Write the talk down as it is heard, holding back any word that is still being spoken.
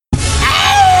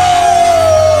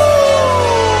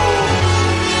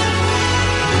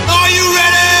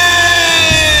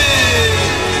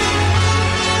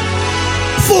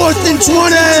and 20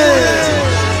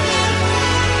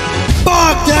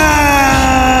 podcast.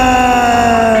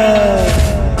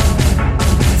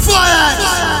 Fiatz,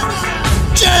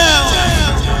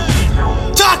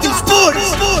 talking sports.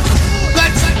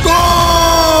 Let's go.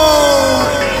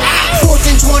 4th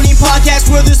and 20 podcast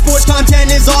where the sports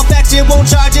content is all facts. It won't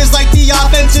charge us like the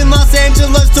offense in Los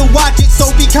Angeles to watch it.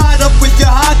 So be caught up with your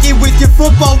hockey, with your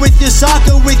football, with your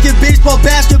soccer, with your baseball,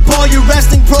 basketball, your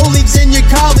wrestling, pro leagues, and your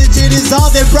college. It is all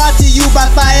they're brought to you by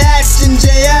Fiatz and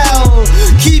JL,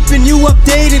 keeping you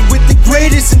updated with the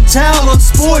greatest intel on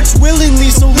sports willingly.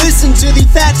 So listen to the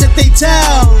facts that they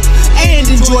tell and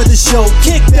enjoy the show.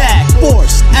 Kick back,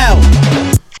 force out.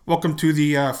 Welcome to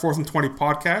the 4th and 20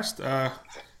 podcast.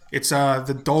 It's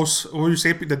the Dos. What would you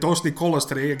say? The Dos Nicolas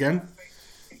today again.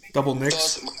 Double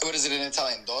Nicks. What is it in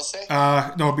Italian? Dose?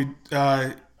 No, it'd be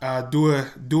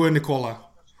Due Nicola.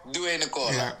 Due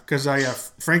Nicola. Yeah,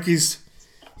 because Frankie's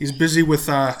busy with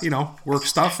work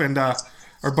stuff, and our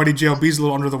buddy JLB's a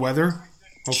little under the weather.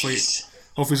 Hopefully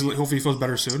he feels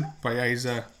better soon. But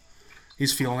yeah,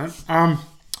 he's feeling it. But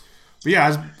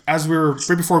yeah, as we were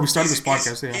right before we started this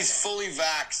podcast, he's fully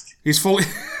vaxxed. He's fully.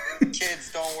 Kids,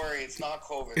 don't worry, it's not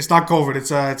COVID. It's not COVID.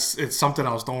 It's something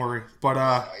else. Don't worry.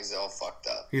 But he's all fucked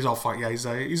up. He's all fucked. Yeah, he's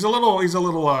a little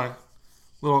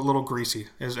greasy,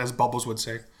 as Bubbles would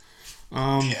say.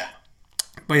 Yeah.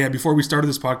 But yeah, before we started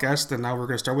this podcast, and now we're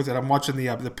gonna start with it. I'm watching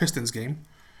the Pistons game,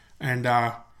 and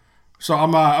so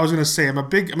I was gonna say I'm a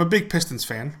big Pistons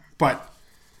fan, but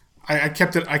I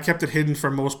kept it hidden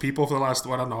from most people for the last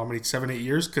I don't know how many 7-8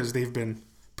 years because they've been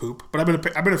poop. But I've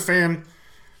been a fan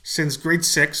since grade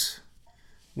 6.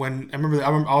 When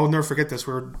I'll never forget this.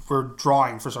 We're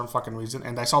drawing for some fucking reason,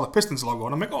 and I saw the Pistons logo,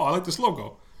 and I'm like, oh, I like this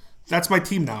logo. That's my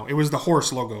team now. It was the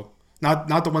horse logo, not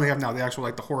the one they have now. The actual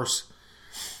the horse.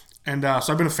 And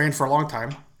so I've been a fan for a long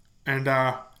time, and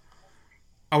I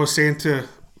was saying to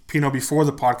Pino before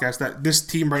the podcast that this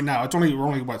team right now, we're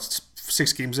only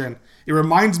 6 games in. It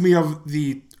reminds me of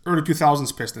the early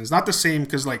 2000s Pistons. Not the same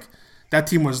because that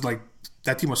team was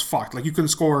fucked. Like you couldn't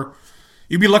score.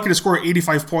 You'd be lucky to score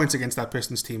 85 points against that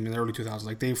Pistons team in the early 2000s.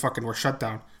 Like, they fucking were shut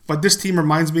down. But this team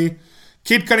reminds me...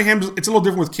 Cade Cunningham, it's a little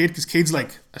different with Cade because Cade's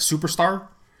like a superstar,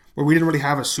 where we didn't really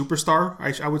have a superstar,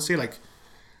 I would say. Like,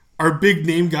 our big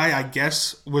name guy, I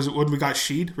guess, was when we got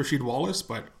Rasheed Wallace.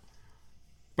 But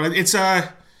it's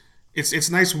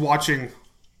nice watching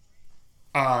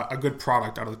a good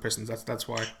product out of the Pistons. That's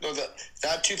why. No,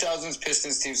 that 2000s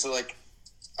Pistons team, so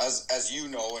as you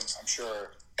know, and I'm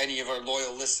sure... any of our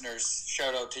loyal listeners,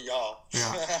 shout out to y'all.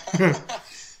 Yeah.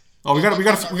 Oh, we got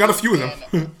a few of them.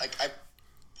 I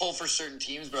pull for certain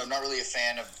teams, but I'm not really a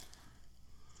fan of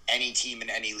any team in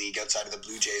any league outside of the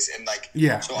Blue Jays. And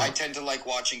so I tend to like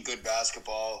watching good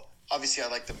basketball. Obviously, I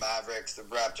like the Mavericks, the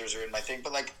Raptors are in my thing,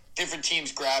 but different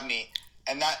teams grab me.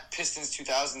 And that Pistons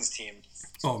 2000s team,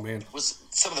 oh man, was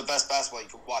some of the best basketball you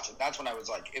could watch. And that's when I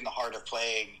was in the heart of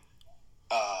playing.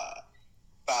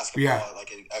 Basketball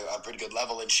at a pretty good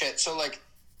level and shit. So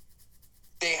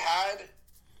they had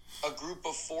a group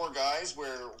of 4 guys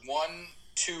where 1,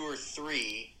 2, or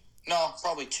 3, no,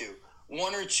 probably 2.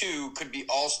 1 or 2 could be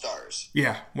all-stars.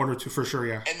 Yeah, 1 or 2 for sure,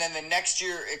 yeah. And then the next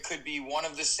year it could be one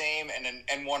of the same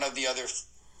and one of the other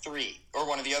 3 or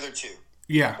one of the other 2.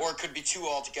 Yeah. Or it could be 2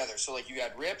 altogether. So you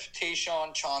had Rip,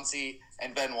 Tayshaun, Chauncey,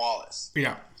 and Ben Wallace.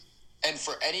 Yeah. And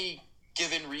for any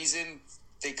given reason,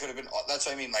 they could have been. That's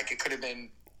what I mean. It could have been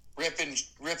Rip and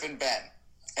Ben,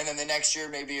 and then the next year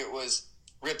maybe it was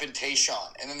Rip and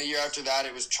Tayshaun, and then the year after that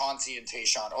it was Chauncey and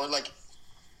Tayshaun, or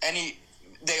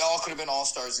they all could have been all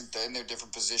stars in their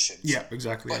different positions. Yeah,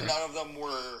 exactly. But none of them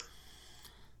were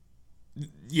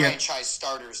franchise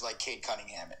starters like Cade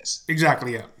Cunningham is.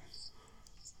 Exactly. Yeah.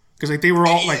 Because they were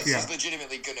all he's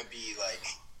legitimately gonna be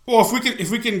Well, if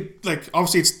we can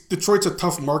obviously Detroit's a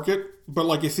tough market, but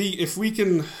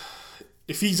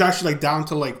if he's actually down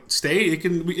to stay, it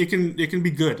can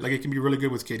be good. It can be really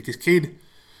good with Cade because Cade,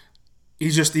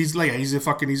 he's a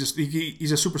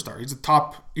superstar. He's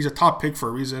a top pick for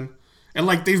a reason. And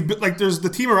there's the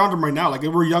team around him right now.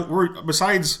 We're young. We're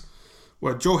besides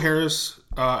Joe Harris,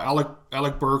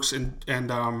 Alec Burks, and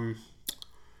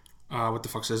what the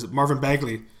fuck says it? Marvin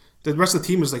Bagley. The rest of the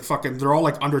team is they're all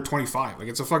under 25.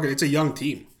 It's a young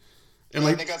team. And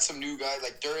they got some new guys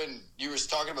Duran. You were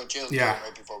talking about Jalen Duran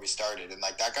right before we started, and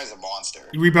that guy's a monster.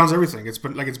 He rebounds everything. It's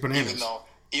bananas.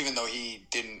 Even though he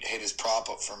didn't hit his prop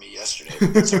up for me yesterday,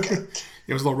 but it's okay.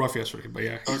 It was a little rough yesterday, but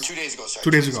yeah. Or 2 days ago. Sorry.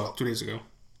 2 days ago. 2 days ago.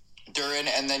 Duran,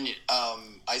 and then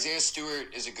Isaiah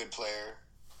Stewart is a good player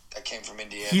that came from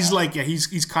Indiana. He's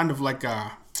he's kind of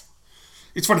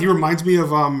it's funny. He reminds me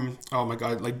of oh my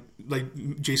god, like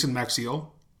Jason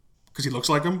Maxiell because he looks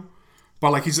like him.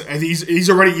 But like he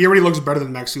already looks better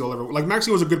than Maxiel ever. Like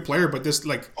Maxiel was a good player, but this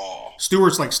like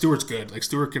Stewart's good. Like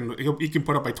Stewart he can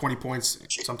put up like 20 points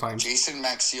sometimes. Jason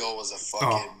Maxiel was a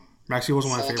fucking Maxiel was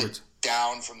one of my favorites.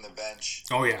 Down from the bench.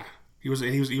 Oh yeah, he was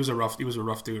a rough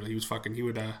dude. He was fucking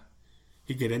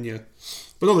he'd get in you.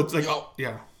 But no, like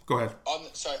yeah, go ahead. On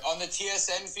the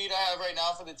TSN feed I have right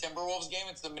now for the Timberwolves game,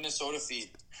 it's the Minnesota feed.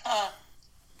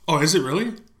 Oh, is it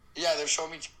really? Yeah, they're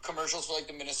showing me commercials for like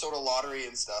the Minnesota lottery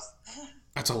and stuff.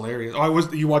 That's hilarious. Oh,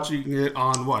 you watching it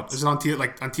on what? Is it on on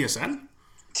TSN?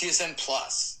 TSN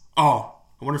Plus. Oh,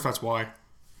 I wonder if that's why.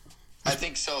 I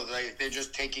think so. They're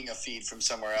just taking a feed from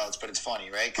somewhere else, but it's funny,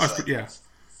 right? Yeah.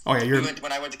 Oh yeah,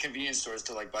 when I went to convenience stores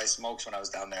to like buy smokes when I was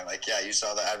down there, like you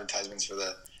saw the advertisements for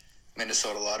the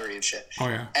Minnesota lottery and shit. Oh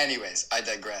yeah. Anyways, I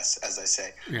digress, as I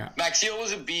say. Yeah. Maxiel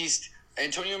was a beast.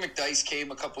 Antonio McDyess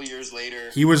came a couple years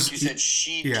later. He was. You said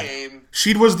Sheed came.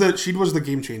 Sheed was the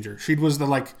game changer. Sheed was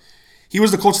he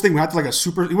was the closest thing we had to like a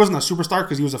super. He wasn't a superstar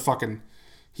because he was a fucking.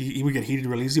 He would get heated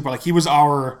real easy, but like he was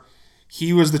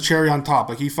the cherry on top.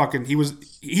 Like he's a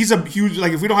huge,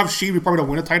 like if we don't have Sheed, we probably don't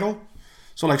win a title.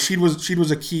 So like Sheed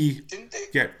was a key. Didn't they?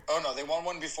 Yeah. Oh no, they won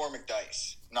one before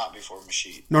McDyess, not before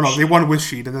Sheed. No, they won with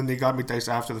Sheed, and then they got McDyess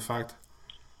after the fact.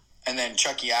 And then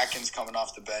Chucky Atkins coming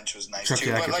off the bench was nice Chucky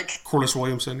too. Atkins, but like Corliss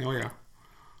Williamson, oh yeah.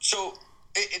 So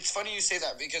it's funny you say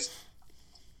that because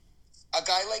a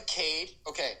guy like Cade,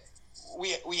 okay, we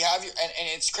have you, and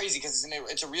it's crazy because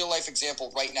it's a real life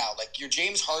example right now. Like your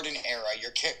James Harden era,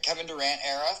 your Kevin Durant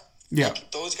era, yeah,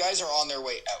 like, those guys are on their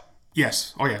way out.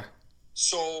 Yes, oh yeah.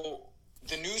 So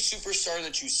the new superstar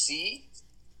that you see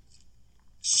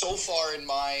so far in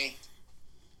my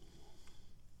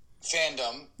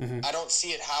fandom, I don't see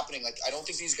it happening. Like, I don't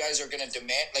think these guys are going to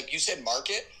demand, like you said,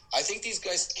 market. I think these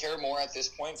guys care more at this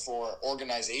point for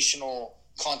organizational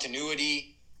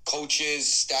continuity,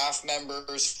 coaches, staff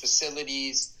members,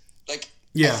 facilities. Like,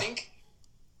 yeah. I think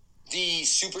the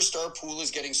superstar pool is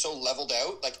getting so leveled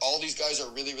out. Like, all these guys are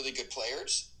really, really good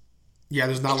players. Yeah,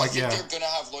 there's not I think they're going to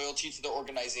have loyalty to the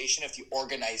organization if the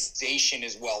organization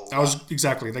is well run. That was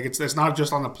exactly. Like, it's not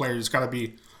just on the players. It's got to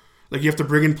be. Like, you have to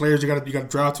bring in players. You got to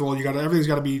draft well. Everything's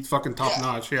got to be fucking top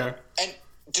notch. Yeah. And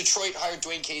Detroit hired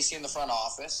Dwayne Casey in the front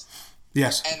office.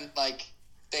 Yes. And like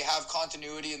they have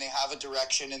continuity and they have a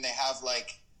direction and they have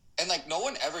no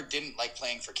one ever didn't like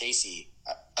playing for Casey,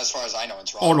 as far as I know in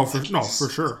Toronto. Oh no, for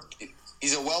sure.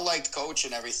 He's a well liked coach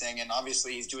and everything, and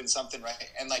obviously he's doing something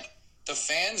right. And like the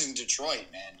fans in Detroit,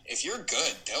 man, if you're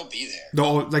good, they'll be there.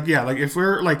 If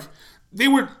we're like. They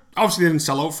were obviously didn't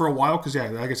sell out for a while because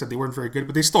like I said, they weren't very good,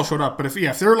 but they still showed up. But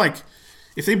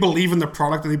if they believe in the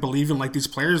product and they believe in like these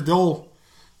players, they'll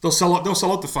sell out. They'll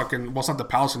sell out the fucking. Well, it's not the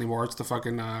Palace anymore. It's the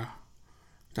fucking. The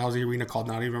hell's the arena called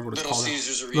now? I don't even remember what it's called.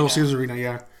 Little Caesars Arena.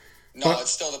 Yeah. No, but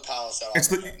it's still the Palace.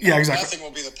 Exactly. Nothing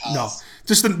will be the Palace.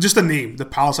 No, just the name. The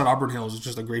Palace at Auburn Hills is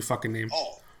just a great fucking name.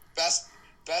 Oh, best.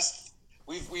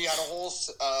 We had a whole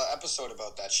episode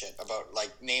about that shit, about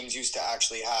like names used to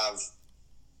actually have.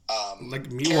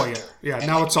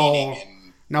 Now it's all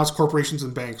now it's corporations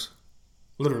and banks.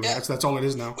 Literally, that's all it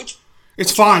is now.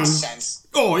 It's fine. Makes sense.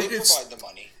 Oh, they provide the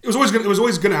money. It was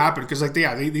always gonna happen because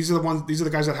these are the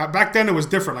guys that have. Back then it was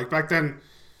different. Like back then,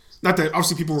 not that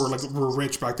obviously people were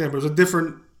rich back then, but it was a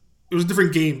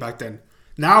different game back then.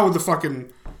 Now the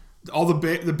fucking all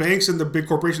the banks and the big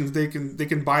corporations they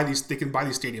can buy these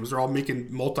stadiums. They're all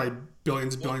making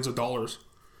billions of dollars.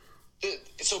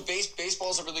 So baseball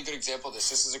is a really good example of this.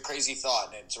 This is a crazy thought,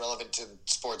 and it's relevant to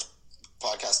sports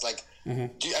podcast. Like,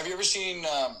 have you ever seen?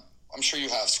 I'm sure you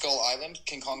have Skull Island,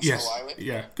 King Kong Skull Island.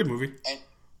 Yeah, good movie.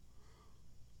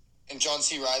 And John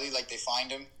C. Reilly, like they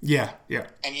find him. Yeah.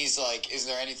 And he's like, "Is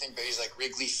there anything?" But he's like,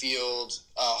 "Wrigley Field,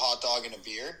 a hot dog and a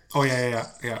beer." Oh yeah.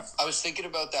 I was thinking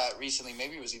about that recently.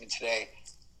 Maybe it was even today,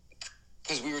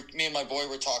 because me and my boy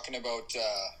were talking about.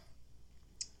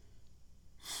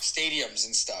 Stadiums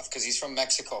and stuff because he's from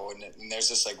Mexico and there's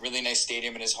this like really nice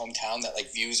stadium in his hometown that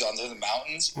like views onto the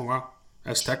mountains. Oh wow,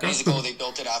 Azteca. Years ago they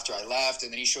built it after I left,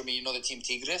 and then he showed me the team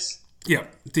Tigres. Yeah,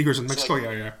 Tigres in Mexico. So,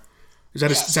 yeah. Is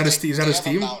that his team? They have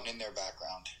a mountain in their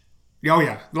background. Yeah, oh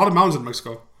yeah, a lot of mountains in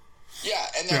Mexico. Yeah,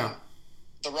 and then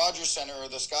the Rogers Center or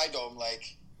the Sky Dome,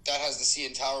 like that has the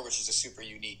CN Tower, which is a super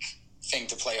unique thing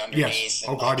to play underneath. Yes.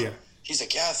 And, oh god, yeah. He's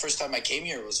like, the first time I came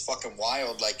here it was fucking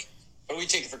wild, like. But we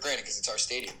take it for granted because it's our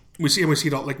stadium. We see we've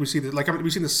seen the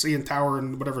CN Tower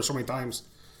and whatever so many times.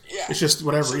 Yeah, it's just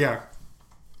whatever. So,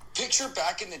 picture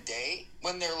back in the day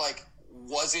when there like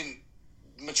wasn't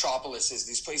metropolises.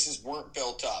 These places weren't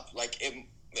built up. Like it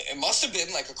must have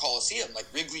been like a coliseum, like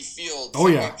Wrigley Field,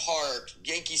 Park,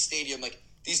 Yankee Stadium. Like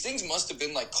these things must have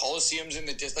been like coliseums in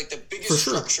the like the biggest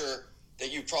structure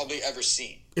that you've probably ever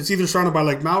seen. It's either surrounded by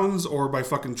like mountains or by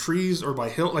fucking trees or by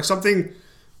hill, like something.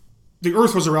 The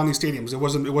earth was around these stadiums. It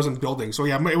wasn't buildings. So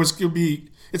yeah, it'd be.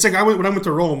 It's like when I went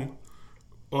to Rome,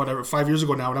 whatever, 5 years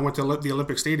ago now, when I went to the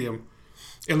Olympic Stadium,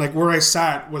 and like where I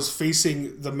sat was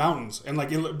facing the mountains, and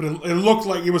like it looked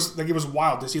like it was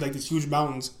wild to see like these huge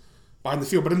mountains behind the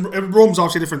field. But in Rome's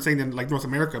obviously a different thing than like North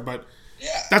America. But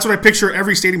yeah, that's what I picture.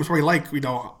 Every stadium was probably like,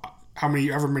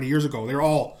 however many years ago. They're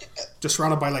all just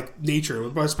surrounded by like nature.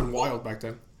 It must have been wild back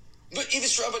then. But even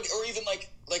surrounded, or even like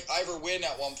Ivor Wynn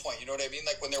at one point, you know what I mean?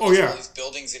 Like when there was all these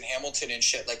buildings in Hamilton and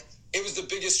shit, like it was the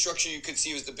biggest structure you could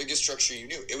see. It was the biggest structure you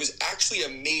knew. It was actually a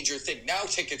major thing. Now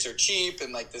tickets are cheap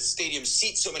and like the stadiums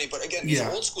seat so many. But again, these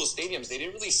old school stadiums, they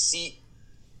didn't really seat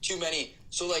too many.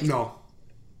 So like, no,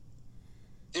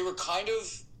 they were kind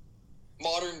of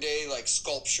modern day like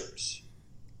sculptures.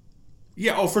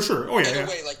 Yeah, oh, for sure. Oh, yeah, in a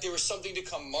way, like, they were something to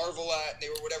come marvel at, and they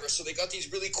were whatever. So they got these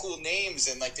really cool names,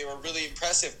 and, like, they were really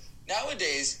impressive.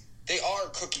 Nowadays, they are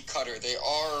cookie cutter. They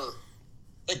are,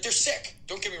 like, they're sick.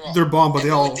 Don't get me wrong. They're bomb, but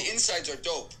like, the insides are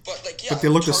dope. But, like, yeah. But they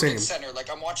look Target the same. Center. Like,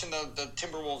 I'm watching the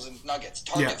Timberwolves and Nuggets.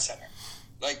 Target Center.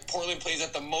 Like, Portland plays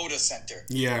at the Moda Center.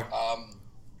 Yeah.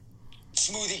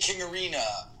 Smoothie King Arena.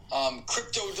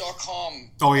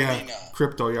 Crypto.com Oh, yeah. Arena.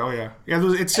 Crypto, yeah, oh, yeah.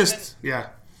 Yeah, it's just,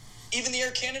 Even the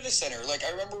Air Canada Center, like,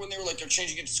 I remember when they were like, they're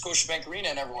changing it to Scotiabank Arena,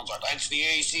 and everyone's like, it's the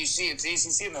ACC, it's the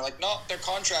ACC, and they're like, no, their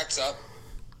contract's up.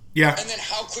 Yeah. And then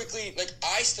how quickly, like,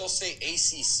 I still say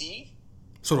ACC.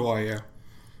 So do I, yeah.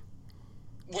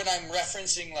 When I'm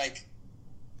referencing, like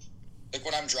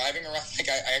when I'm driving around, like,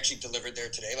 I actually delivered there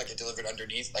today, like, I deliver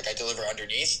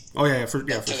underneath. Oh, yeah, for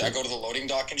sure. I go to the loading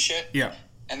dock and shit. Yeah.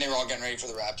 And they were all getting ready for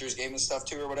the Raptors game and stuff,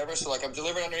 too, or whatever. So, like, I'm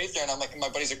delivering underneath there, and I'm like, my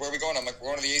buddy's like, where are we going? I'm like, we're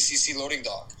going to the ACC loading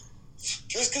dock.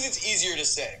 Just because it's easier to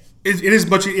say. It is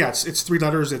much, it's 3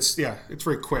 letters. It's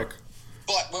very quick.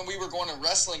 But when we were going to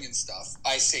wrestling and stuff,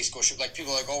 I say Scotia. Like,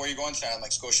 people are like, oh, where are you going tonight? I'm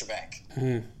like, Scotiabank.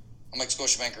 Mm-hmm. I'm like,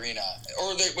 Scotiabank Arena.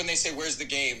 Or when they say, where's the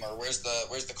game? Or where's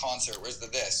the concert? Where's the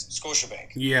this?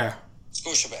 Scotiabank. Yeah.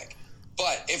 Scotiabank.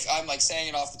 But if I'm, like, saying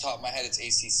it off the top of my head, it's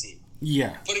ACC.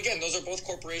 Yeah. But again, those are both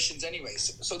corporations anyway.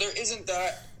 So there isn't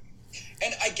that.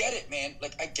 And I get it, man.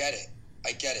 Like, I get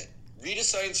it. Read a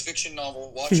science fiction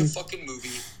novel. Watch a fucking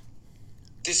movie.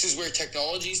 This is where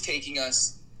technology is taking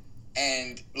us.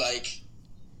 And, like,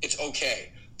 it's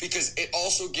okay. Because it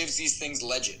also gives these things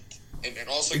legend. And it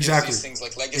also gives these things,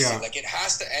 like, legacy. Yeah. Like, it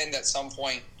has to end at some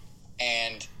point.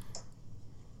 And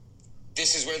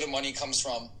this is where the money comes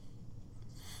from.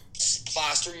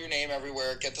 Plaster your name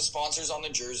everywhere. Get the sponsors on the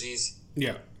jerseys.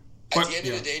 Yeah. At the end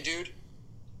of the day, dude,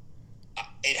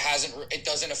 it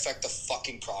doesn't affect the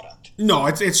fucking product. No,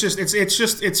 it's just the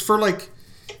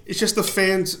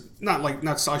fans,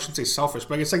 I shouldn't say selfish,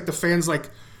 but it's like the fans,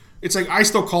 like, it's like I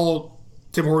still call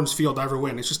Tim Hortons Field Ivor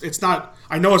Wynn. It's not,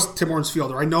 I know it's Tim Hortons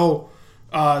Field, or I know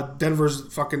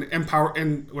Denver's fucking Empower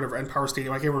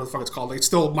Stadium, I can't remember what the fuck it's called. Like, it's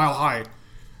still Mile High.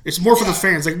 It's more for the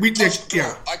fans. Like,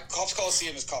 Cops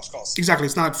Coliseum is Cops Coliseum. Exactly.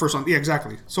 It's not first on. Yeah,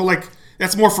 exactly. So, like,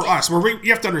 that's more for us. Where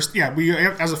you have to understand.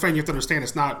 Yeah, as a fan, you have to understand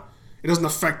it's not. It doesn't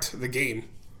affect the game.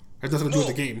 It has nothing to do with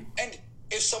the game. And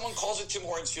if someone calls it Tim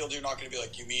Hortons Field, you're not going to be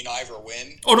like, you mean Ivor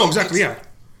Wynn? Oh no, exactly.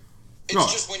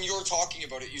 It's just when you're talking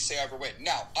about it, you say Ivor Wynn.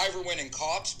 Now, Ivor Wynn and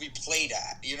Cops, we played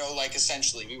at. You know, like,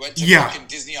 essentially, we went to fucking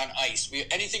Disney on Ice.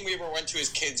 Anything we ever went to as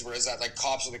kids was at, like,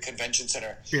 Cops or the convention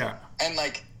center. Yeah. And,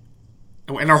 like.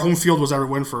 And our home field was Ivor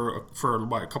Wynn for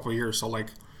a couple of years. So, like,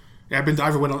 yeah, I've been to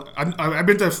Ivor Wynn. I've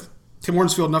been to Tim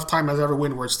Hortons Field enough time as Ivor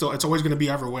Wynn where it's always going to be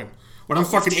Ivor Wynn. When I'm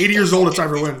fucking 80 years old, it's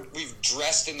Ivor Wynn. We've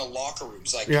dressed in the locker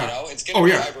rooms, like, you know, it's going to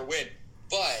be Ivor Wynn.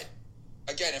 But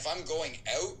again, if I'm going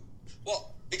out,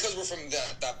 well, because we're from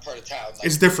that part of town, like,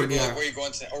 it's different. Yeah. Like, where are you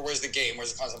going to? Or where's the game?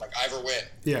 Where's the concert? I'm like, Ivor Wynn.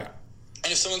 Yeah.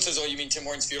 And if someone says, "Oh, you mean Tim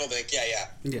Hortons Field?" I'll be like, "Yeah, yeah."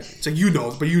 Yeah. It's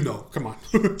like, but you know, come on.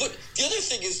 But the other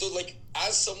thing is, though, like,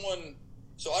 as someone.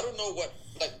 So I don't know what,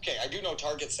 like, okay, I do know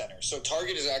Target Center. So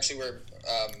Target is actually where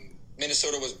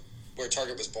Minnesota was, where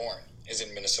Target was born, is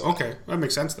in Minnesota. Okay, that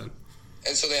makes sense then.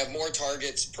 And so they have more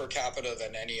Targets per capita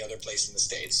than any other place in the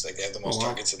States. Like, they have the most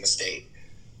Targets in the state.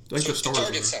 Like so the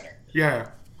Target Center. Yeah.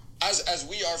 As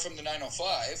we are from the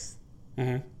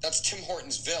 905, that's Tim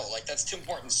Hortonsville. Like, that's Tim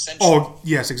Hortons Central. Oh,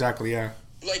 yes, exactly, yeah.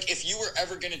 Like, if you were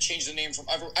ever going to change the name from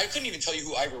Ivor, I couldn't even tell you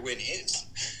who Ivor Wynn is.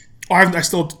 Oh, I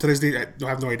still, to this day, I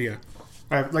have no idea.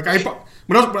 I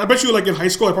bet you, like, in high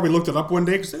school, I probably looked it up one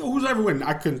day because, who's Ivor Wynn?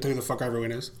 I couldn't tell you the fuck Ivor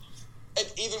Wynn is. And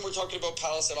even we're talking about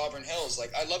Palace at Auburn Hills.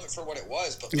 Like, I love it for what it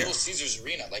was, but Little Caesars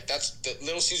Arena, like,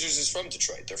 Little Caesars is from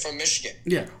Detroit. They're from Michigan.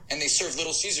 Yeah. And they serve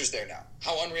Little Caesars there now.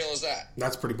 How unreal is that?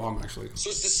 That's pretty bomb, actually. So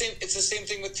it's the same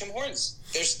thing with Tim Hortons.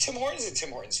 There's Tim Hortons at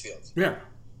Tim Hortons Field. Yeah.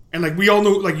 And like we all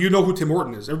know, like you know who Tim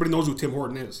Horton is. Everybody knows who Tim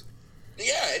Horton is.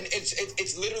 Yeah, and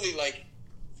it's literally like,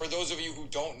 for those of you who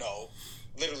don't know,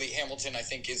 literally Hamilton, I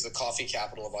think, is the coffee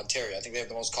capital of Ontario. I think they have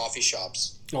the most coffee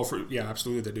shops. Oh, yeah,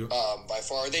 absolutely they do. By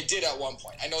far, they did at one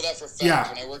point. I know that for a fact. Yeah.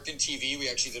 When I worked in TV, we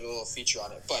actually did a little feature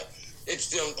on it. But it's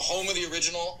the home of the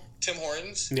original Tim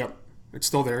Hortons. Yep, it's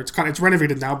still there. It's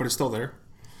renovated now, but it's still there.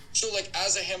 So, like,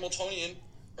 as a Hamiltonian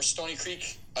or Stony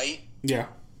Creekite, yeah,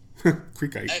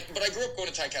 Creekite. But I grew up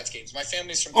going to Ticats games. My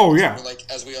family's from. Oh yeah. Like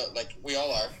as we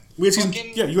all are. We had season.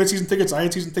 Yeah, you had season tickets. I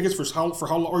had season tickets for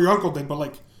how long, or your uncle did, but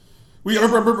like.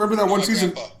 Remember that one season?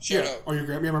 Grandpa. Yeah. Out. Oh, your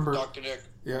grandpa. Yeah, I remember. Dr. Nick.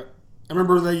 Yeah, I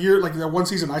remember that year. Like that one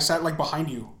season, I sat like behind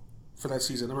you for that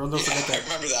season. I'll never forget that. I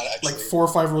remember that actually. Like 4 or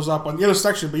 5 rows up on the other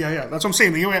section. But yeah, that's what I'm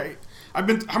saying. I've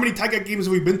been. How many Tiger games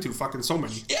have we been to? Fucking so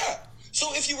many. Yeah.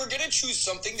 So if you were gonna choose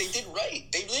something, they did right.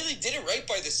 They really did it right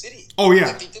by the city. Oh yeah.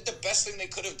 Like, they did the best thing they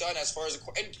could have done as far as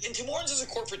and Tim Hortons is a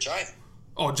corporate giant.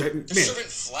 Oh, They're man. serving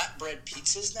flatbread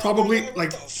pizzas now. Probably what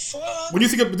like the fuck? when you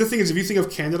think of the thing is, if you think of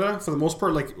Canada for the most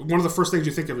part, like one of the first things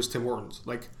you think of is Tim Hortons.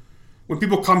 Like when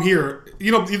people come here,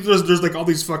 there's like all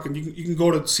these fucking you can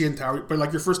go to CN Tower, but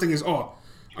like your first thing is I'm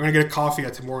gonna get a coffee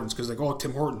at Tim Hortons because like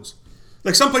Tim Hortons.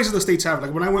 Like some places in the States have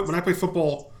it. Like when I played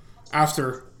football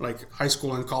after like high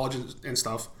school and college and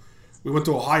stuff, we went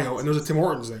to Ohio and there was a Tim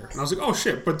Hortons there, and I was like, oh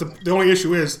shit. But the only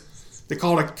issue is they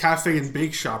call it a cafe and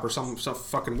bake shop or something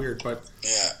fucking weird. But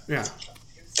yeah.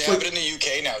 They have it in the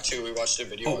UK now too. We watched a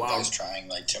video of wow. guys trying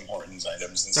like Tim Hortons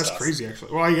items and stuff. That's crazy,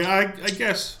 actually. Well, I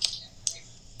guess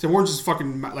Tim Hortons is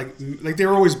fucking like they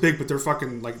were always big, but they're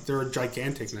fucking like they're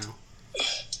gigantic now.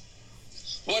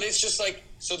 But it's just like,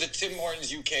 so the Tim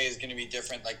Hortons UK is going to be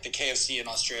different. Like the KFC in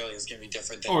Australia is going to be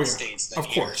different than the States than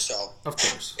here. So of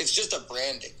course, it's just a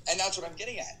branding, and that's what I'm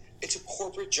getting at. It's a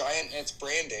corporate giant and it's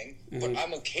branding, but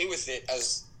I'm okay with it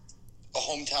as a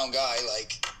hometown guy.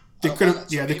 Like they could have,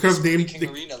 they could have named King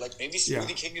Arena. Like maybe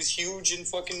Smoothie King is huge in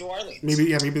fucking New Orleans.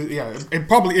 Maybe.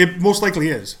 It most likely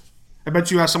is. I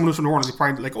bet you ask someone who's from New Orleans, they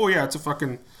probably like, oh yeah, it's a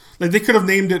fucking like they could have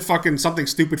named it fucking something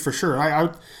stupid for sure.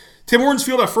 Tim Hortons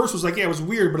Field at first was like, yeah, it was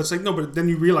weird, but it's like no, but then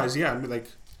you realize, yeah, I mean, like,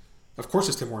 of course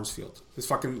it's Tim Hortons Field. It's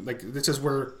fucking like this is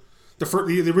where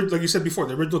the like you said before,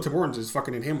 the original Tim Hortons is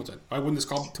fucking in Hamilton. Why wouldn't this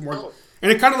call Tim Hortons?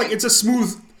 And it kind of like it's a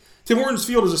smooth. Tim Hortons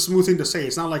Field is a smooth thing to say.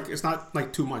 It's not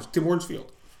like too much. Tim Hortons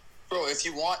Field. Bro, if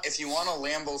you want a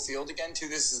Lambeau Field again, too,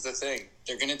 this is the thing.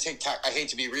 They're gonna take I hate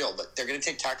to be real, but they're gonna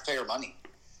take taxpayer money.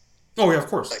 Oh yeah, of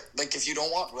course. Like if you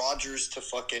don't want Rogers to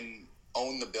fucking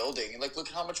own the building, like look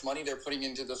at how much money they're putting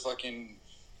into the fucking.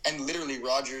 And literally,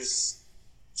 Rogers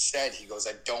said, he goes,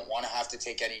 I don't want to have to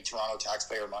take any Toronto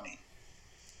taxpayer money.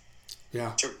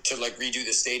 Yeah. To like redo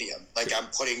the stadium. Like I'm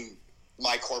putting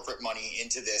my corporate money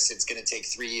into this. It's going to take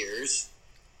 3 years.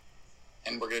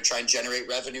 And we're going to try and generate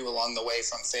revenue along the way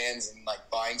from fans and like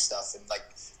buying stuff. And like,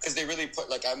 because they really put,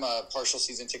 like, I'm a partial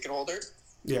season ticket holder.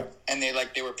 Yeah. And they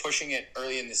were pushing it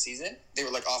early in the season. They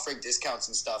were like offering discounts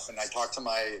and stuff. And I talked to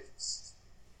my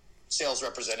sales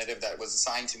representative that was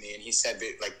assigned to me, and he said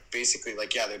like basically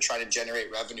like they're trying to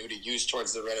generate revenue to use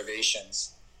towards the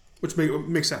renovations, which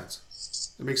makes sense.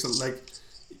 It makes it like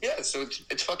so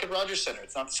it's fucking Rogers Center.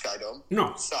 It's not the Sky Dome. No,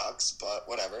 it sucks, but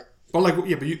whatever. But like but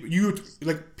you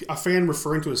like a fan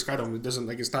referring to a Sky Dome, it doesn't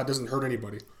doesn't hurt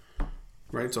anybody,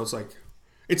 right? So it's like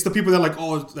it's the people that like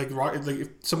if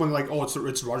someone like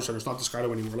it's Rogers Center, it's not the Sky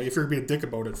Dome anymore. Like if you're being a dick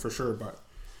about it, for sure. But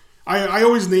I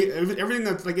always name everything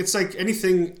that like it's like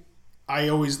anything. I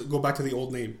always go back to the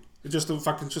old name. It's just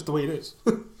the way it is.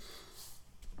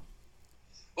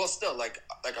 Well, still, like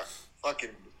a fucking.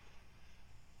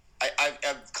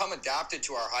 I've come adapted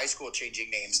to our high school changing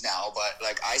names now, but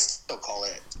like I still call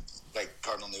it like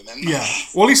Cardinal Newman. Yeah.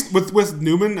 Well, at least with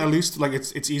Newman, at least like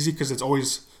it's easy because it's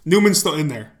always Newman's still in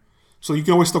there, so you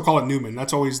can always still call it Newman.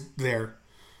 That's always there.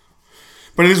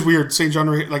 But it is weird, Saint John.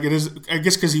 Like it is, I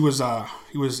guess, because he was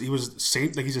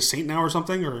saint. Like he's a saint now or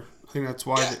something, or. I think that's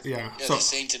why. Yeah, so, they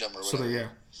sainted him or whatever.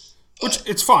 So which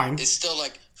it's fine. It's still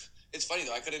like, it's funny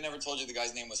though. I could have never told you the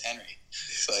guy's name was Henry.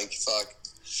 It's like fuck.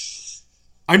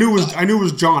 I knew it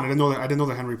was John. I didn't know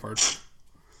the Henry part.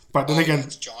 But then again,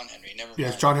 it's John Henry. Never. Yeah,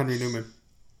 it's John Henry Newman.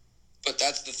 But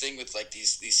that's the thing with like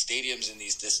these stadiums and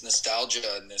this nostalgia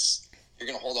and this. You're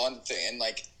gonna hold on to thing and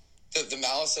like. The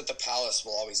Malice at the Palace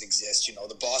will always exist. You know,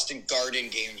 the Boston Garden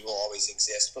games will always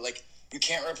exist. But like. You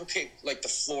can't replicate like the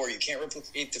floor. You can't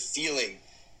replicate the feeling.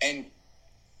 And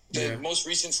the most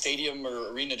recent stadium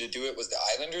or arena to do it was the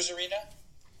Islanders Arena.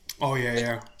 Oh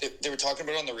yeah, They were talking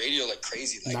about it on the radio like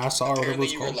crazy. Like Nassau, apparently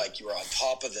you were on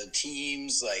top of the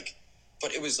teams. Like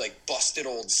but it was like busted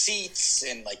old seats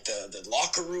and like the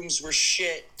locker rooms were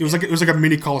shit. It was like a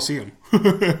mini Coliseum.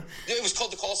 It was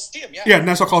called the Coliseum, yeah. Yeah,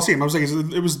 Nassau Coliseum. I was like,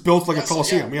 it was built like a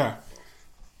Coliseum, yeah.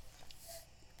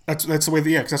 That's the way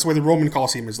that's the way the Roman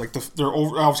Coliseum is. Like they're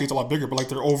over. Obviously, it's a lot bigger, but like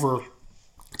they're over.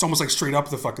 It's almost like straight up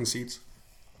the fucking seats.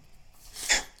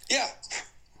 Yeah,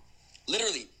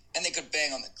 literally, and they could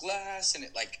bang on the glass, and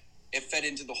it fed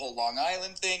into the whole Long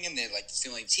Island thing, and they it's the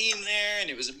only team there, and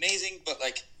it was amazing. But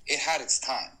like, it had its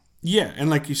time. Yeah, and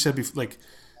like you said before, like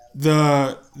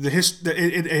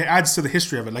it adds to the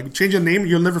history of it. Like changing the name,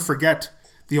 you'll never forget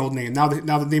the old name. Now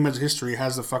the name has history. It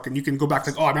has the fucking. You can go back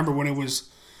like, oh, I remember when it was.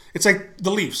 It's like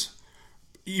the Leafs.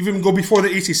 Even go before the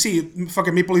ACC,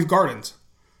 fucking Maple Leaf Gardens.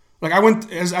 Like I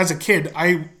went as a kid,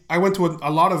 I went to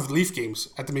a lot of Leaf games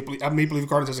at Maple Leaf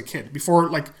Gardens as a kid. Before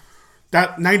like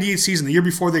that '98 season, the year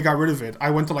before they got rid of it, I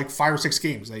went to like 5 or 6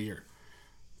 games that year.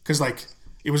 Because like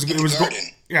it was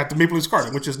at the Maple Leafs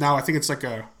Garden, which is now I think it's like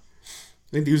I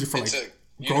think they use it for like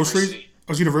groceries.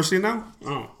 Oh, it's university now.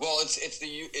 Oh. Well,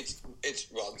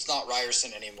 it's not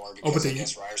Ryerson anymore because I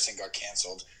guess Ryerson got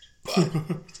canceled. But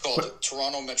it's called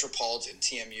Toronto Metropolitan,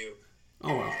 TMU.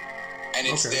 Oh, wow. And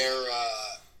it's their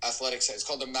athletic center. It's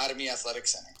called the Mattamy Athletic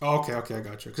Center. Oh, okay, I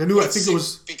got you. Because I think it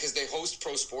was... Because they host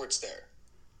pro sports there.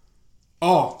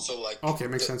 Oh. So, like... Okay,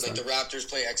 makes sense Like, the Raptors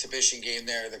play exhibition game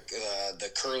there. The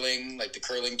curling, like, the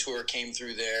curling tour came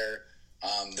through there.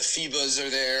 The FIBAs are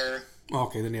there.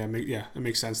 Okay, then it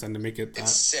makes sense then to make it...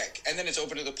 It's sick. And then it's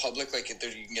open to the public. Like, you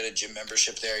can get a gym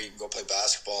membership there. You can go play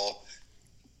basketball.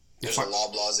 There's a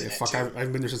Loblaws in it, too.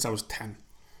 I've been there since I was 10.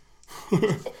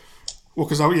 Well,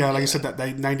 because, like I said,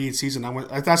 that 98 season,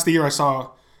 that's the year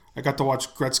I got to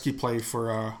watch Gretzky play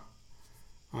for,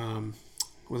 where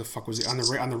the fuck was he? On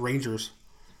the Rangers.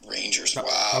 Rangers, wow.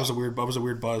 That was a weird buzz.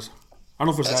 I don't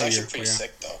know if it was that's that year. That's actually pretty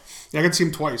sick, though. Yeah, I got to see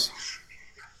him twice.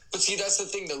 But see, that's the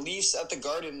thing. The Leafs at the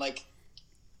Garden, like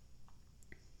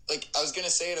I was going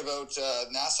to say it about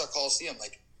Nassau Coliseum.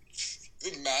 Like,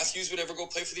 you think Matthews would ever go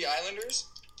play for the Islanders?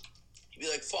 He'd be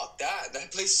like, fuck that.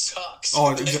 That place sucks.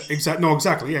 Oh, exactly. No,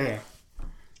 exactly. Yeah.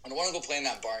 I don't want to go play in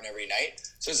that barn every night.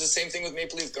 So it's the same thing with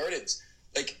Maple Leaf Gardens.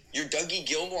 Like, your Dougie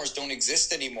Gilmores don't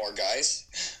exist anymore,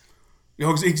 guys.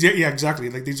 Yeah, exactly.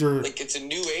 Like, these are... Like, it's a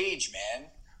new age, man.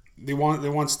 They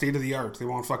want state of the art. They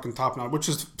want fucking top notch, which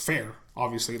is fair,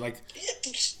 obviously. Like,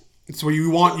 it's what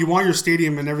you want. You want your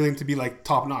stadium and everything to be like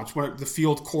top notch. What the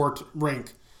field, court,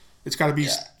 rink, it's got to be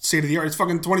state of the art. It's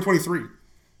fucking 2023.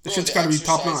 The shit's got to be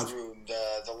top notch.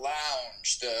 The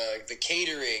lounge, the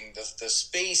catering, the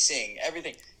spacing,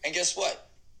 everything. And guess what?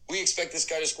 We expect this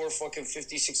guy to score fucking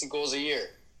 50, 60 goals a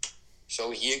year.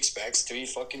 So he expects to be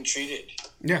fucking treated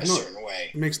a certain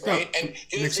way. And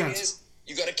the other thing is,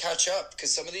 you got to catch up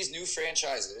because some of these new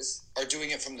franchises are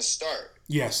doing it from the start.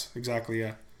 Yes, exactly,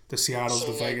 yeah. The Seattle's,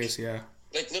 the Vegas, yeah.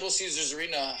 Like Little Caesars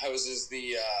Arena houses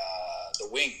the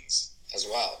Wings as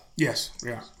well. Yes,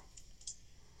 yeah.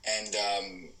 And,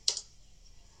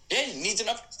 it needs an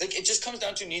upgrade. Like, it just comes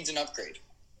down to needs an upgrade.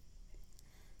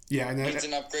 Yeah, and needs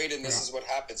an upgrade, and this is what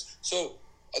happens. So,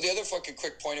 the other fucking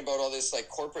quick point about all this, like,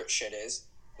 corporate shit is,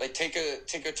 like, take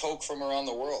a toke from around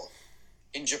the world.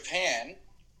 In Japan,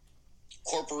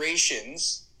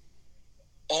 corporations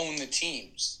own the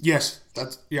teams. Yes,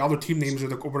 all the team names are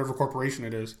whatever corporation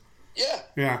it is. Yeah.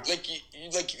 Yeah. Like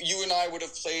you and I would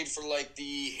have played for, like,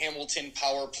 the Hamilton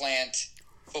Power Plant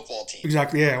football team.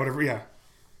 Exactly, yeah, whatever, yeah.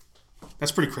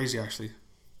 That's pretty crazy, actually.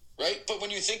 Right? But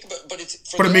when you think about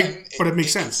it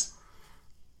makes sense.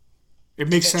 It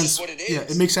makes sense. Just what it is. Yeah,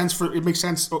 it makes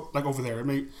sense like over there. It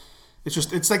makes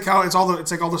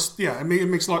all this. Yeah, it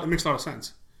makes a lot of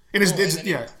sense.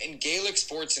 In Gaelic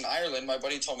sports in Ireland, my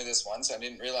buddy told me this once. I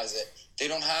didn't realize it. They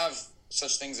don't have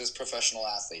such things as professional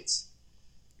athletes.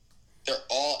 They're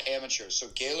all amateurs. So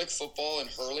Gaelic football and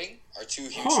hurling are two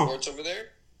huge sports over there.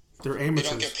 They're amateurs. They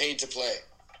don't get paid to play.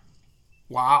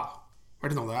 Wow. I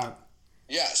didn't know that.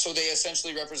 Yeah, so they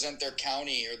essentially represent their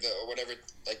county or whatever,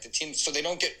 like the team. So they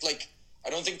don't get, like, I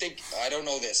don't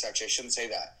know this, actually. I shouldn't say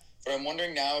that. But I'm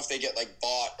wondering now if they get, like,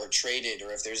 bought or traded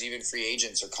or if there's even free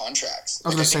agents or contracts.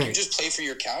 I think you just play for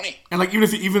your county. And, like,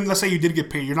 even let's say you did get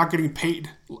paid, you're not getting paid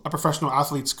a professional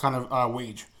athlete's kind of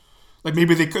wage. Like,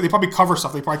 maybe they probably cover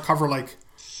stuff. They probably cover, like,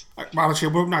 I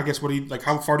guess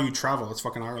how far do you travel? It's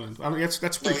fucking Ireland. I mean, that's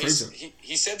pretty crazy.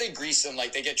 He said they grease them,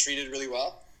 like, they get treated really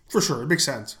well. For sure, it makes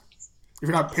sense. If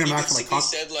you're not paying them after, like... He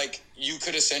said, like, you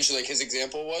could essentially, like, his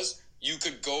example was, you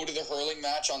could go to the hurling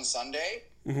match on Sunday,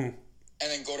 and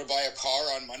then go to buy a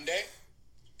car on Monday,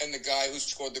 and the guy who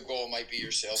scored the goal might be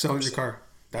your salesperson. Selling your car.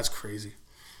 That's crazy.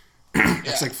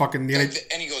 It's like fucking the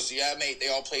and he goes, yeah, mate, they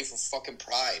all play for fucking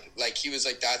pride. Like, he was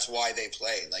like, that's why they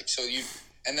play. Like, so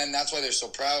and then that's why they're so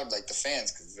proud, like, the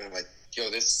fans, because they're like, yo,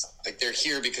 they're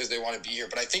here because they want to be here.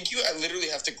 But I think you literally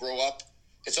have to grow up.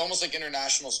 It's almost like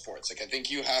international sports. Like, I think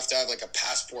you have to have, like, a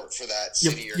passport for that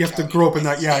city you have to grow up in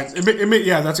that.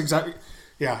 Yeah, that's exactly.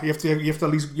 Yeah, you have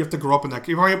to grow up in that.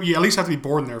 You at least have to be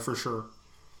born there for sure.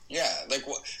 Yeah, like,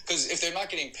 because if they're not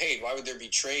getting paid, why would there be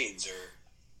trades or?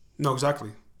 No,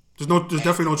 exactly. There's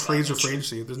definitely no trades or free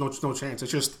agency. There's no chance.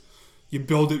 It's just you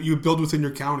build within your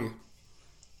county.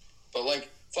 But like,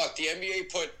 fuck, the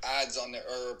NBA put ads on their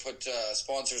or put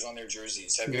sponsors on their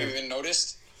jerseys. Have you even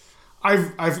noticed?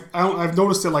 I've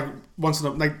noticed it like once in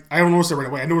a, like I don't notice it right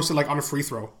away. I noticed it like on a free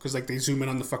throw because like they zoom in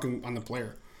on the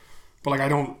player, but like I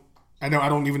don't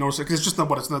even notice it because it's just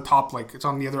not it's in the top, like it's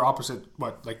on the other opposite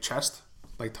like chest,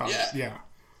 like top. Yeah.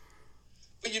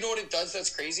 But you know what it does that's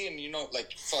crazy, and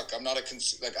like, fuck, I'm not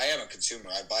like, I am a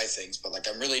consumer, I buy things, but like,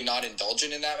 I'm really not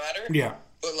indulgent in that matter. Yeah.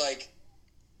 But like,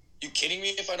 you kidding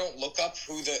me if I don't look up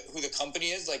who the company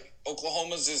is? Like,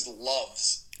 Oklahoma's is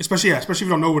Loves. Especially if you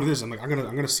don't know what it is. I'm like, I'm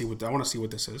gonna see I want to see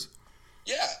what this is.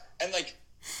 Yeah, and like,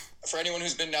 for anyone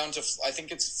who's been down to, I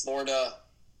think it's Florida,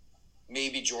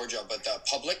 maybe Georgia, but the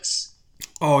Publix.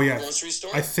 Oh yeah. Grocery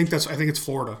store. I think it's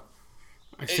Florida.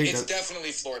 It's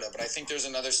definitely Florida, but I think there's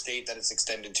another state that it's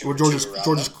extended to. Well,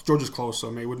 Georgia's close,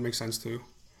 so it would make sense too.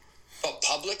 But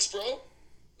Publix, bro,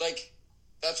 like,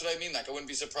 that's what I mean. Like, I wouldn't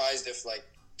be surprised if like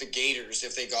the Gators,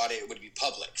 if they got it would be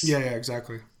Publix. Yeah,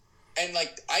 exactly. And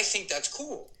like, I think that's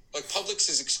cool. Like, Publix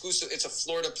is exclusive. It's a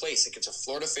Florida place. Like, it's a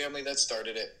Florida family that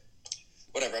started it.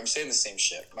 Whatever. I'm saying the same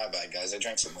shit. My bad, guys. I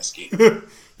drank some whiskey.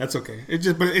 That's okay. At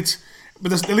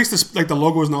least this, like, the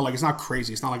logo is not like, it's not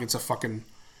crazy. It's not like it's a fucking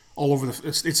all over the.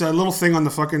 It's a little thing on the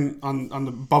fucking on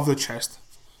the above the chest.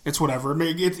 It's whatever.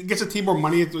 It gets a team more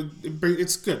money.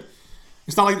 It's good.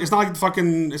 It's not like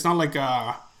fucking. It's not like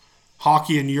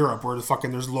hockey in Europe where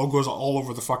there's logos all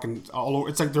over the fucking all over.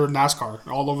 It's like they're NASCAR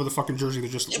all over the fucking jersey. They're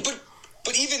just. Yeah,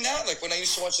 but even that, like, when I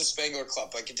used to watch the Spangler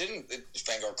Club, like, it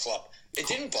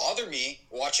didn't bother me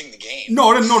watching the game.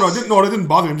 No, it didn't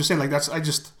bother me. I'm just saying, like, I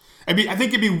think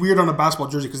it'd be weird on a basketball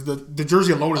jersey because the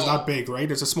jersey alone is not big, right?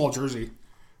 It's a small jersey.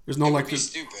 There's no like.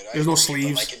 Stupid. There's no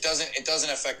sleeves. Like, it doesn't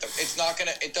affect them. It's not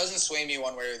gonna. It doesn't sway me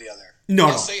one way or the other.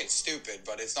 I'll say it's stupid,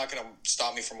 but it's not gonna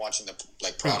stop me from watching the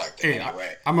product in any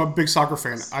way. I'm a big soccer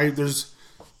fan. There's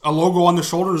a logo on the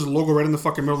shoulder. There's a logo right in the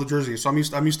fucking middle of the jersey. So I'm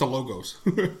used to logos.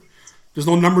 There's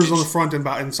no numbers on the front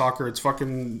in soccer. It's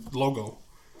fucking logo.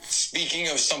 Speaking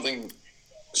of something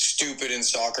stupid and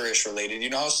soccer-ish related, you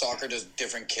know how soccer does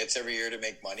different kits every year to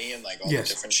make money and like all the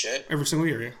different shit? Every single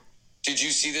year, yeah. Did you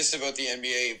see this about the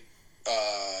NBA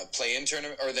play-in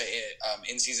tournament or the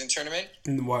in-season tournament?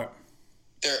 What?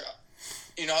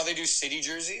 You know how they do city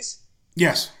jerseys?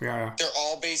 Yes, yeah. They're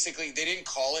all basically, they didn't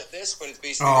call it this, but it's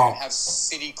basically they're going to have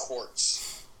city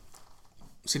courts.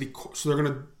 City courts. So they're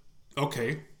going to,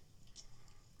 okay.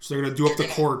 So they're going to do up the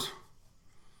court.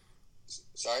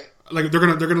 Sorry? Like they're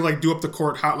gonna like do up the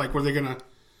court. How, like, what are they gonna?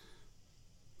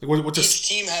 Like what's each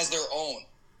team has their own.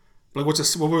 Like what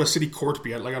would a city court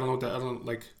be at? Like I don't know what that. I don't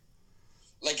like.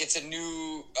 Like it's a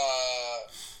new,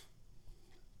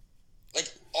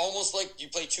 like almost like you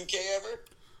play 2K ever.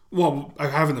 Well, I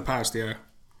have in the past, yeah.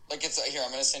 Like it's here. I'm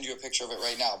gonna send you a picture of it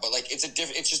right now. But like it's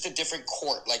just a different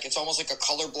court. Like it's almost like a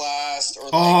color blast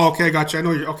or. Okay, gotcha. I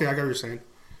know I got what you're saying.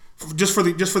 Just for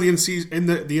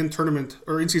the in tournament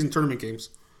or in season tournament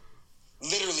games.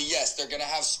 Literally, yes, they're gonna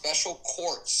have special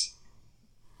courts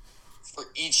for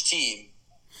each team.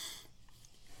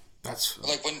 That's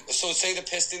like say the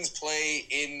Pistons play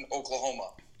in Oklahoma.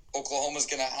 Oklahoma's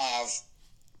gonna have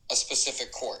a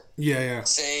specific court. Yeah.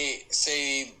 Say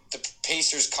the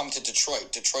Pacers come to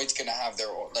Detroit. Detroit's gonna have their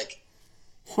own like.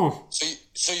 Huh.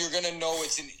 So you're gonna know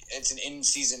it's an in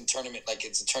season tournament, like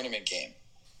it's a tournament game.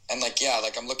 And, like, yeah,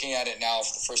 like, I'm looking at it now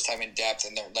for the first time in depth,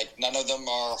 and they're, like, none of them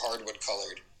are hardwood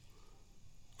colored.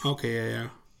 Okay, yeah.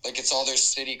 Like, it's all their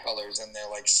city colors and their,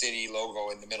 like, city logo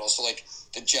in the middle. So, like,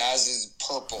 the Jazz is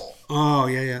purple. Oh,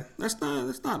 yeah. That's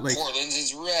not, like... Portland's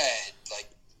is red. Like,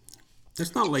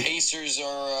 that's not, like... Pacers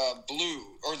are blue,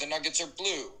 or the Nuggets are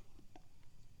blue.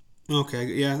 Okay,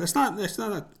 yeah, that's not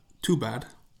too bad.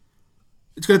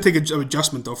 It's going to take an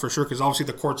adjustment, though, for sure, because obviously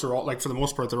the courts are all, like, for the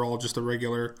most part, they're all just a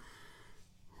regular...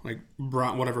 like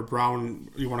brown, whatever brown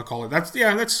you want to call it. That's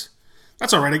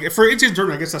all right. For in-season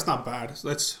tournament, I guess that's not bad.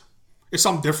 It's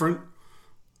something different.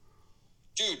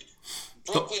 Dude,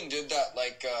 Brooklyn did that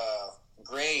like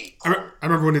gray. I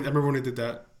remember when they did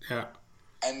that. Yeah.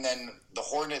 And then the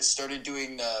Hornets started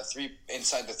doing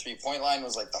inside the 3-point line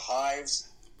was like the hives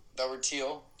that were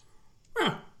teal.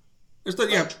 Yeah. It's the,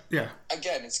 yeah.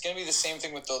 Again, it's gonna be the same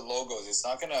thing with the logos. It's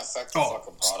not gonna affect the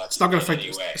fucking product. It's not gonna affect.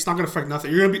 Anyway. It's not gonna affect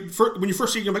nothing. You're gonna be when you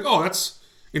first see it, you're like, oh, that's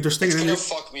interesting. It's and gonna then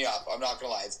fuck me up. I'm not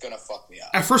gonna lie. It's gonna fuck me up.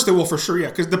 at first they will for sure, yeah.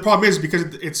 Because the problem is because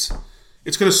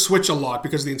it's gonna switch a lot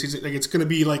because of the in-season. Like it's gonna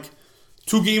be like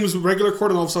 2 games regular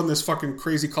court and all of a sudden this fucking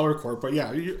crazy color court. But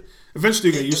yeah, eventually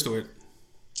you get used to it.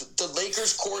 The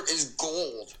Lakers court is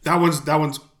gold. That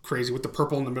one's crazy with the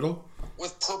purple in the middle.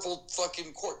 With purple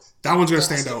fucking court. That one's gonna the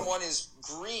stand out. One is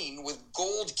green with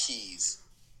gold keys.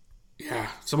 Yeah,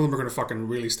 some of them are gonna fucking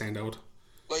really stand out.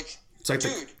 Like, it's like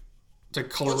dude, it's like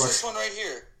color what's rush. This one right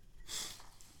here?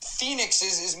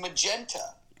 Phoenix's is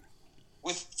magenta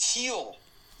with teal.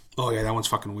 Oh yeah, that one's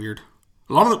fucking weird.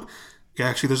 A lot of them. Yeah,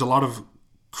 actually, there's a lot of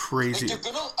crazy. Like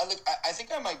they're gonna. I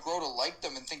think I might grow to like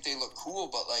them and think they look cool,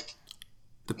 but like.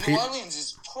 The New Orleans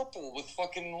is purple with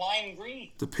fucking lime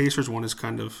green. The Pacers one is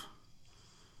kind of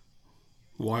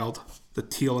wild. The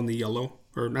teal and the yellow.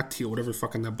 Or not teal, whatever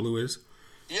fucking that blue is.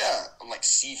 Yeah, like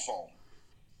seafoam.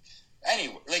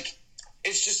 Anyway, like,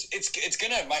 it's just, it's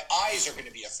gonna, my eyes are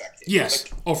gonna be affected.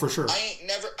 Yes. Like, oh, for sure. I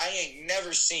ain't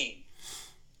never seen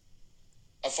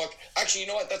actually, you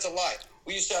know what? That's a lie.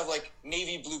 We used to have, like,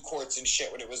 navy blue courts and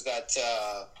shit when it was that,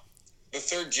 the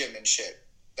third gym and shit.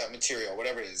 That material,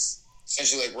 whatever it is.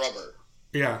 Essentially like rubber.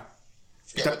 Yeah.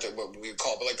 Forget what we would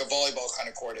call it, but like a volleyball kind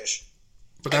of courtish.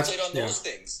 But I played on those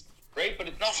things, right? But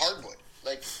it's not hardwood.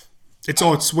 Like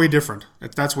it's way different.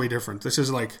 That's way different. This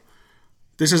is like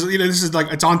it's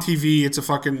on TV. It's a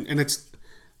fucking and it's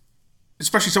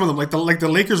especially some of them like the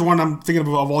Lakers one. I'm thinking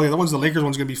about of all the other ones. The Lakers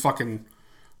one's gonna be fucking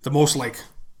the most like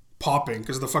popping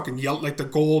because the fucking yellow, like the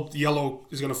gold yellow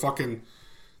is gonna fucking.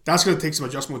 That's going to take some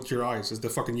adjustment with your eyes, is the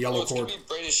fucking yellow cord. It's going to be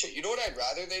bright as shit. You know what I'd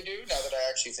rather they do, now that I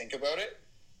actually think about it?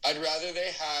 I'd rather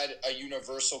they had a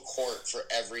universal court for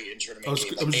every in-tournament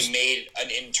game. Like they made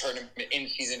an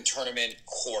in-season tournament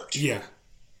court. Yeah.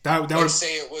 That like would...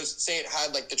 Say it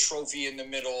had, like, the trophy in the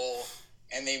middle,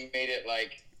 and they made it,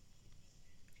 like,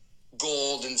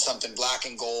 gold and something, black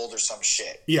and gold or some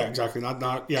shit. Yeah, exactly. Not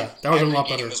yeah. That was a lot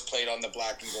better. Every game was played on the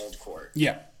black and gold court.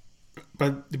 Yeah.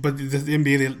 But the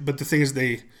NBA, but the thing is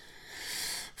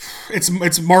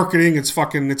it's marketing, it's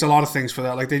a lot of things for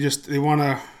that. Like they want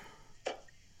to,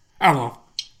 I don't know.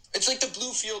 It's like the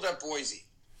blue field at Boise.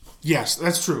 Yes,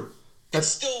 that's true. It's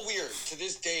still weird to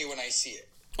this day when I see it.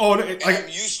 Oh, I'm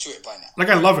used to it by now. Like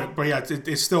I love it, but yeah,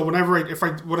 it's still whenever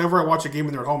I watch a game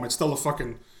and they're at home, it's still a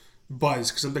fucking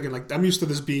buzz because I'm thinking like I'm used to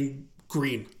this being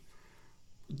green,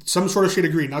 some sort of shade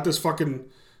of green, not this fucking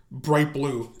bright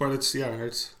blue. But it's.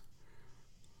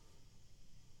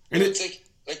 And it's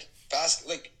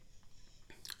like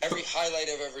every highlight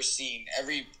I've ever seen,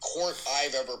 every court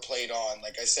I've ever played on,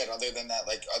 like I said, other than that,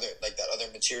 that other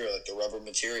material, like the rubber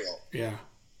material. Yeah.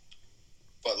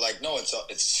 But like, no,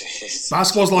 it's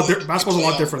basketball's a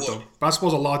lot different though.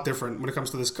 Basketball's a lot different when it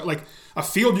comes to this. Like a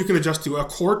field, you can adjust to. A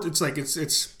court, it's like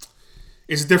it's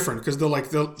different because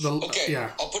okay.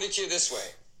 Yeah. I'll put it to you this way: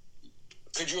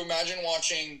 could you imagine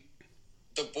watching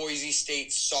the Boise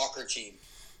State soccer team?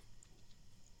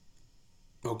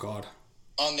 Oh God.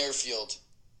 On their field.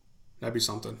 That'd be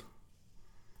something.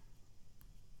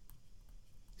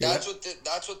 That's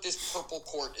what this purple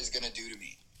court is gonna do to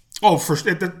me. Oh, for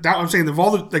that I'm saying of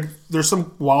all the there's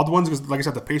some wild ones because like I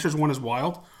said, the Pacers one is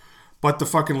wild, but the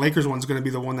fucking Lakers one's gonna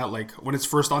be the one that like when it's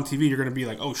first on TV, you're gonna be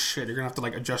like, oh shit, you're gonna have to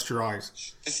like adjust your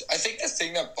eyes. I think the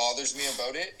thing that bothers me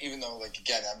about it, even though like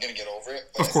again I'm gonna get over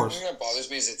it, but of course, the thing that bothers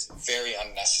me is it's very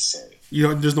unnecessary.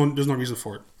 There's no reason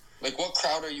for it. Like, what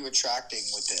crowd are you attracting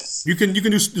with this? You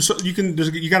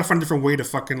gotta find a different way to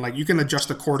fucking like you can adjust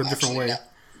the court a different way.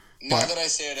 Now that I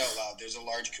say it out loud, there's a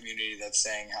large community that's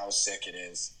saying how sick it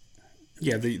is.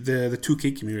 Yeah, the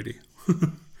 2K community.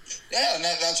 Yeah, and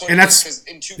that's what and it that's because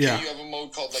in 2K you have a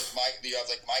mode called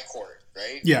my court,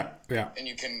 right? Yeah. And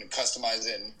you can customize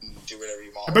it and do whatever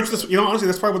you want. I bet you honestly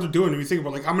that's probably what they're doing. If you think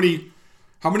about like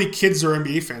how many kids are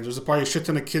NBA fans? There's probably a shit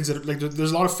ton of kids that like.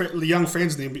 There's a lot of young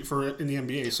fans in the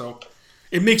NBA, so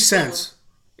it makes sense.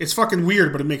 It's fucking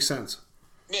weird, but it makes sense.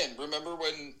 Man, remember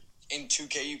when in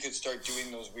 2K you could start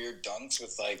doing those weird dunks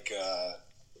with like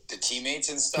the teammates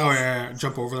and stuff? Oh yeah.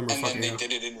 Jump over them. And then they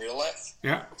did it in real life.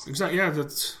 Yeah, exactly. Yeah,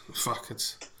 that's fuck.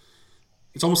 It's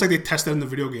almost like they tested in the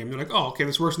video game. They're like, oh, okay,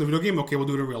 this works in the video game. Okay, we'll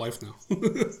do it in real life now.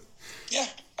 Yeah,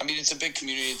 I mean it's a big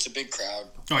community. It's a big crowd.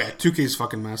 Oh yeah, 2K is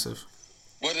fucking massive.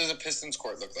 What does a Pistons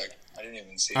court look like? I didn't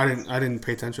even see. I didn't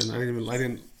pay attention. I didn't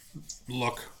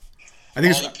look. I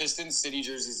think all the Pistons city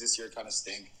jerseys this year kind of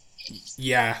stink.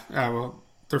 Yeah. Well,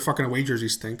 their fucking away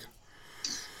jerseys stink.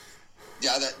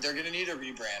 Yeah, they're gonna need a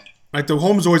rebrand. Like the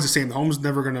home's always the same. The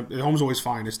home's always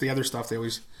fine. It's the other stuff they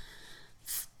always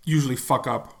usually fuck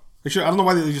up. I don't know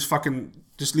why they just fucking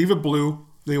just leave it blue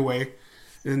the away,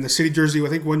 and then the city jersey. I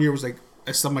think one year was like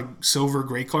some like silver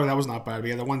gray color. That was not bad. But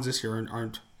yeah, the ones this year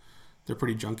aren't. They're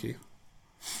pretty junky.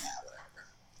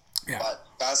 Yeah. But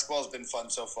basketball's been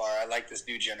fun so far. I like this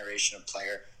new generation of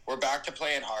player. We're back to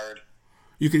playing hard.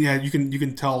 You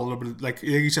can tell a little bit. Like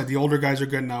you said, the older guys are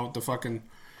good now. The fucking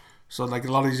so like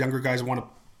a lot of these younger guys want to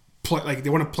play. Like they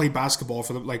want to play basketball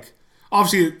for the like.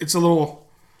 Obviously, it's a little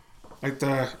like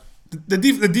the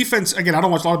defense. Again, I don't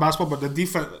watch a lot of basketball, but the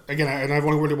defense again, and I've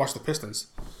only really watched the Pistons.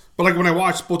 But like when I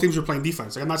watch, both teams are playing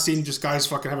defense. Like I'm not seeing just guys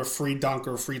fucking have a free dunk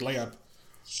or a free layup.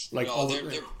 Like no,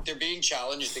 they're being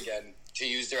challenged again to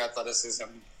use their athleticism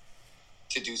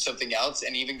to do something else,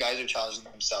 and even guys are challenging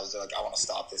themselves. They're like, I want to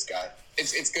stop this guy.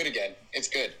 It's good again. It's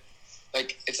good.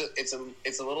 Like it's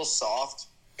a little soft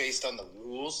based on the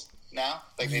rules now.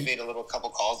 Like they made a little couple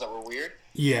calls that were weird.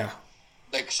 Yeah.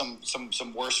 Like some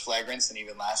worse flagrants than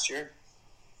even last year.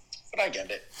 But I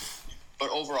get it. But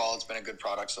overall, it's been a good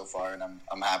product so far, and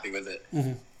I'm happy with it.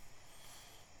 Mm-hmm.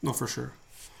 No, for sure.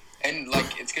 And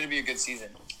like it's gonna be a good season.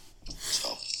 So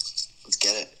let's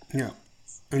get it. Yeah.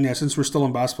 And yeah, since we're still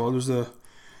in basketball, there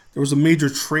was a major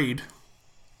trade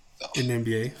in the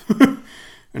NBA.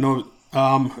 I know.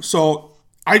 So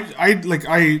I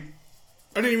didn't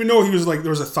even know he was like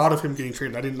there was a thought of him getting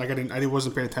traded. I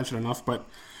wasn't paying attention enough. But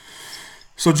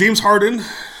so James Harden,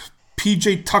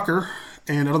 PJ Tucker,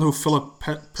 and I don't know who Philip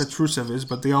Petrusev is,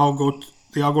 but they all go to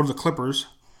the Clippers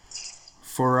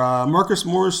for Marcus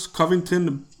Morris,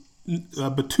 Covington,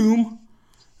 Batum,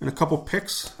 and a couple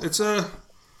picks. It's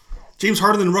James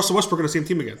Harden and Russell Westbrook on the same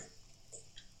team again.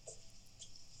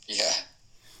 Yeah.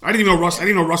 I didn't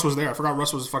even know Russ was there. I forgot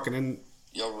Russ was fucking in.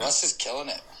 Yo, Russ is killing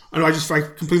it. I know. I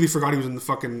completely forgot he was in the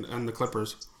fucking on the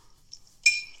Clippers.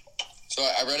 So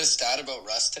I read a stat about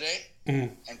Russ today,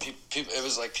 mm-hmm. and it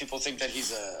was like people think that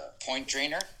he's a point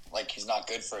drainer, like he's not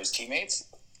good for his teammates.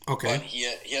 Okay. But he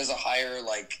has a higher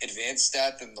like advanced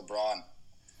stat than LeBron.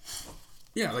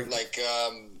 Yeah, like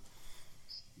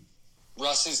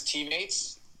Russ's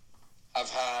teammates have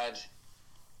had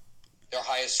their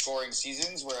highest scoring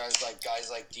seasons, whereas like guys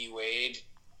like D Wade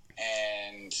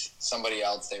and somebody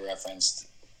else they referenced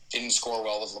didn't score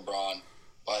well with LeBron,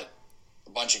 but a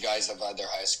bunch of guys have had their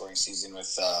highest scoring season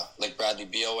with like Bradley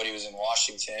Beal when he was in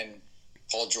Washington,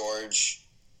 Paul George,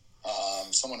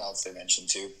 someone else they mentioned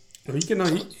too. He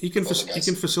can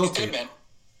facilitate. Good, man.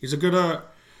 He's a good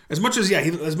as much as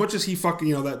he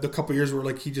fucking that the couple years where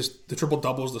like he just the triple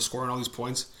doubles, the scoring all these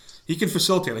points, he can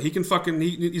facilitate it. He can fucking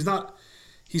he's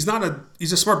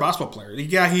a smart basketball player.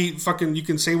 Yeah, he fucking you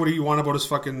can say what you want about his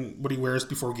fucking what he wears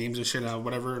before games and shit,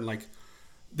 whatever, and like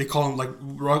they call him like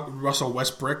Russell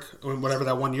Westbrook or whatever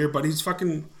that one year, but he's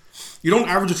fucking you don't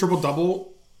average a triple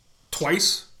double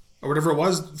twice or whatever it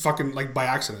was fucking like by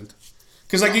accident.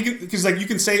 Because you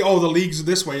can say, oh, the league's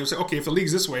this way. You say, okay, if the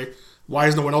league's this way, why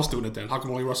is no one else doing it then? How come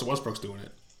only Russell Westbrook's doing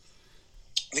it?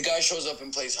 The guy shows up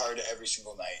and plays hard every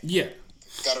single night. Yeah,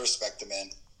 gotta respect the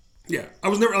man. Yeah, I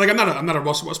was never like I'm not a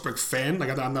Russell Westbrook fan. Like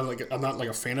I'm not like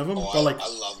a fan of him. But like I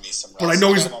love me some. Russ. But I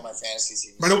know he's on my fantasy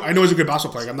teams. But I know he's a good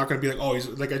basketball player. I'm not gonna be like, oh, he's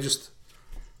like I just.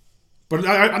 But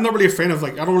I'm not really a fan of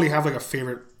like I don't really have like a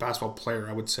favorite basketball player.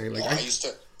 I would say like I used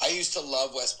to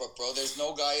love Westbrook, bro. There's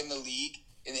no guy in the league.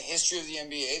 In the history of the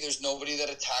NBA, there's nobody that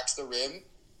attacks the rim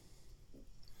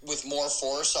with more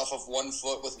force off of 1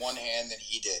 foot with one hand than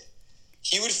he did.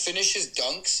 He would finish his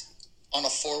dunks on a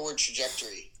forward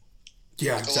trajectory.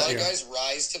 Yeah, like a lot of guys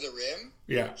rise to the rim.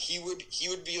 Yeah, he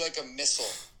would be like a missile,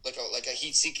 like a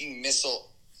heat-seeking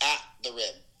missile at the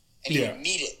rim, and he would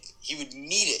meet it. He would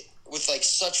meet it with like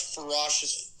such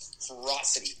ferocity.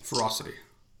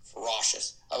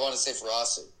 Ferocious. I want to say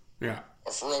ferocity. Yeah.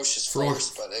 Or ferocious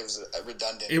force, but it was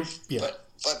redundant.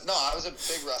 But no, I was a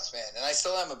big Russ fan, and I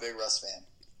still am a big Russ fan.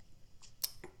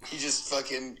 He just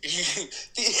fucking he's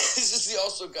just the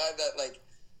also guy that like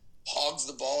hogs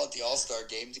the ball at the All-Star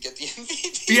game to get the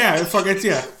MVP. Yeah, fuck it,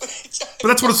 yeah. But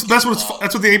that's what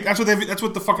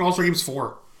the fucking All-Star game's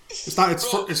for. It's not.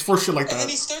 It's for shit like that. And then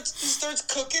he starts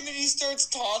cooking and he starts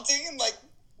taunting and like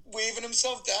waving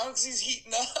himself down because he's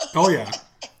heating up. Oh yeah.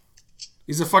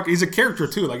 He's a character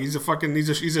too. Like he's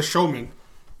a showman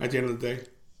at the end of the day.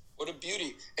 What a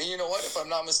beauty. And you know what? If I'm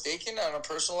not mistaken, on a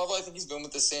personal level, I think he's been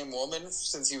with the same woman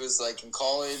since he was like in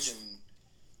college and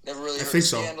never really heard a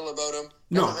scandal about him.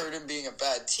 Never heard him being a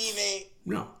bad teammate.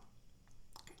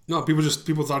 No, people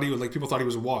thought he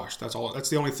was washed. That's all. That's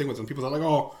the only thing with him. People thought like,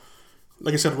 oh,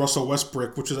 like I said, Russell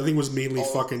Westbrook, which I think was mainly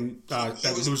fucking that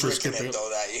loser skipping.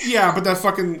 Yeah, but that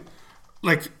fucking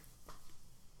like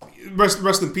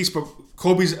rest in peace. But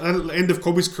Kobe's end of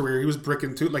Kobe's career, he was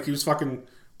bricking too. Like he was fucking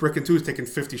brick and two is taking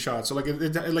 50 shots. So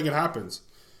it happens.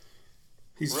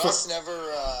 Russ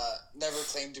never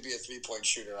claimed to be a 3-point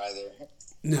shooter either.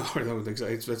 No, I don't think so.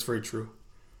 That's very true.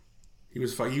 He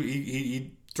was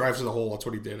he drives to the hole. That's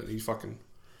what he did. And he fucking.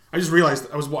 I just realized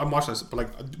I'm watching this, but like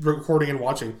recording and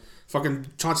watching. Fucking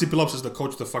Chauncey Billups is the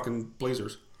coach of the fucking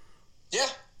Blazers. Yeah.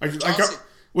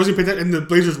 Wasn't paid that, and the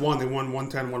Blazers won. They won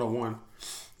 110-101.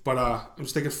 But I'm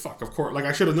just thinking, fuck. Of course, like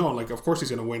I should have known. Like of course he's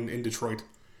gonna win in Detroit.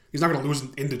 He's not gonna lose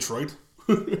in Detroit.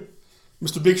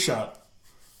 Mr. Big Shot.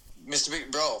 Mr.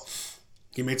 Big Bro.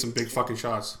 He made some big fucking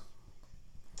shots.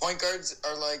 Point guards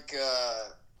are like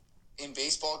in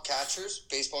baseball catchers.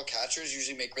 Baseball catchers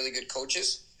usually make really good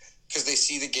coaches because they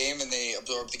see the game and they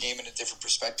absorb the game in a different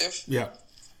perspective. Yeah.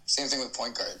 Same thing with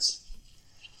point guards.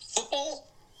 Football,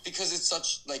 because it's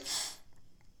such like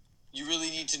you really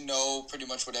need to know pretty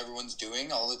much what everyone's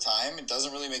doing all the time. It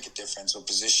doesn't really make a difference what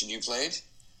position you played.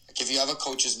 Like if you have a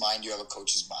coach's mind, you have a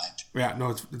coach's mind. Yeah, no,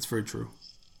 it's very true.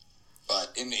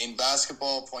 But in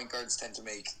basketball, point guards tend to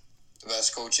make the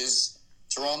best coaches.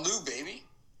 Teron Lue, baby.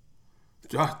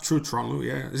 Yeah, true, Teron Lue.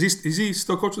 Yeah, is he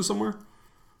still coaching somewhere?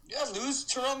 Yeah,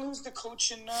 Teron Lue's the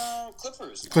coach in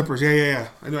Clippers. Clippers, yeah.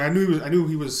 I knew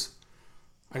he was.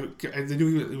 I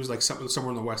knew he was like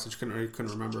somewhere in the West. I just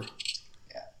couldn't remember.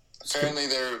 Yeah, apparently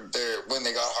they're when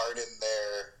they got Harden,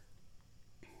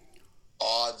 their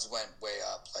odds went way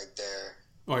up. Like their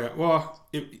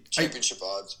championship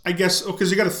odds. I guess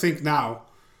because you got to think now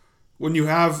when you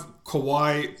have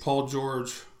Kawhi, Paul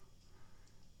George,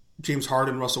 James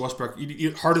Harden, Russell Westbrook.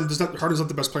 Harden's not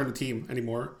the best player on the team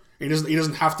anymore. He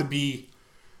doesn't have to be.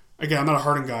 Again, I'm not a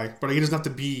Harden guy, but he doesn't have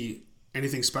to be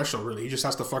anything special really. He just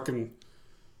has to fucking.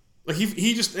 Like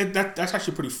he just that's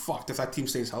actually pretty fucked if that team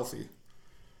stays healthy.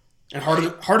 And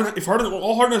Harden,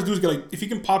 all Harden has to do is get like if he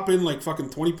can pop in like fucking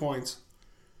 20 points,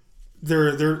 they're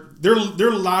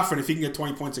laughing if he can get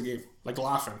 20 points a game, like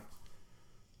laughing.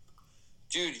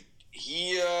 Dude,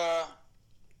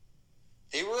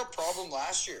 they were a problem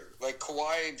last year. Like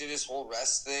Kawhi did his whole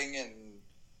rest thing, and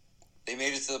they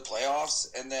made it to the playoffs,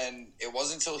 and then it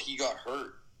wasn't until he got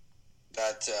hurt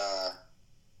that.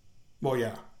 Well,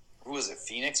 yeah. Who was it?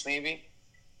 Phoenix, maybe.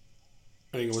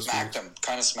 I think it was smacked him.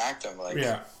 Kind of smacked him, like.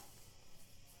 Yeah.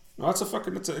 No, it's a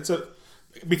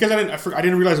because I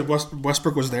didn't realize that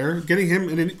Westbrook was there. Getting him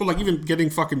and then, like even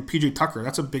getting fucking PJ Tucker,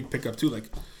 that's a big pickup too. Like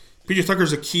PJ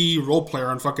Tucker's a key role player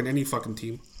on fucking any fucking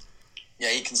team. Yeah,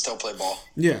 he can still play ball.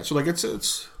 Yeah, so like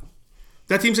it's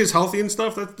that team stays healthy and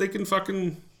stuff. That they can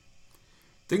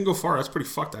go far. That's pretty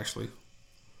fucked actually.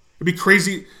 It'd be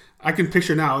crazy. I can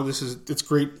picture now. It's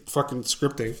great fucking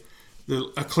scripting.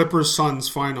 A Clippers Suns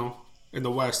final in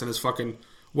the West, and it's fucking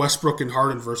Westbrook and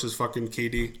Harden versus fucking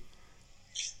KD.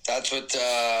 That's what.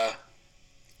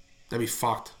 That'd be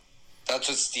fucked. That's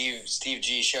what Steve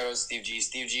G. Shout out Steve G.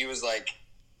 Steve G. was like,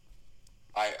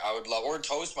 I would love, or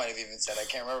Toast might have even said, I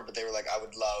can't remember, but they were like, I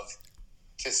would love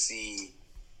to see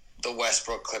the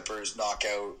Westbrook Clippers knock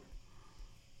out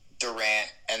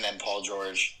Durant and then Paul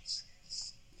George.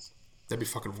 That'd be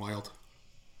fucking wild.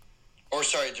 Or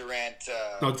sorry, Durant.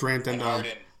 No, Durant and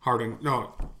Harden. Harden.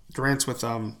 No, Durant's with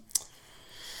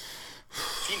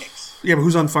Phoenix. Yeah, but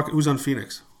who's on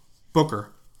Phoenix?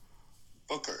 Booker.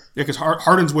 Yeah, because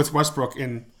Harden's with Westbrook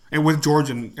and with George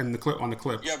and the clip on the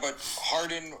clip. Yeah, but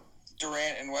Harden,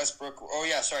 Durant, and Westbrook. Oh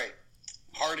yeah, sorry.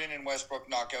 Harden and Westbrook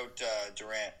knock out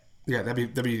Durant. Yeah,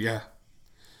 that'd be yeah.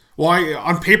 Well,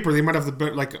 on paper they might have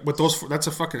the like with those. That's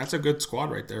a good squad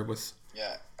right there with.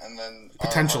 Yeah, and then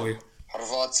potentially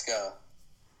Hrvatska,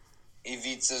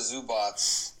 Ivica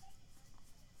Zubac.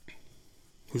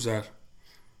 Who's that?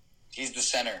 He's the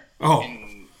center. Oh,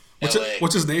 in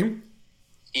what's his name?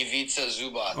 Ivica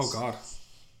Zubac. Oh God.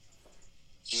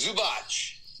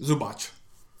 Zubac.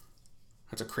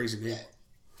 That's a crazy name. Yeah.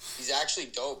 He's actually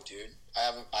dope, dude.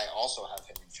 I also have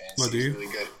him in fantasy. Oh, do you? He's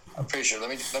really good. I'm pretty sure. Let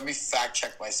me fact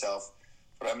check myself,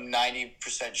 but I'm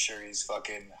 90% sure he's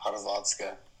fucking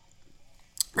Hrvatska.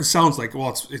 It sounds like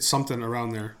it's something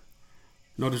around there.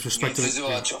 No disrespect to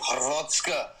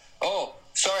Hrvatska. Oh,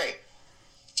 sorry.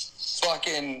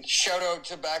 Fucking shout out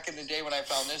to back in the day when I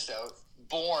found this out.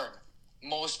 Born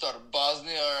Mostar,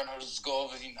 Bosnia and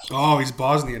Herzegovina. Oh, he's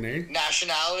Bosnian, eh?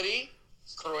 Nationality,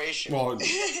 Croatian. Well,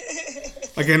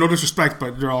 again, no disrespect,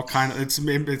 but they're all kind of. It's.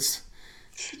 No,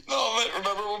 but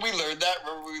remember when we learned that?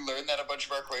 A bunch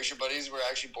of our Croatian buddies were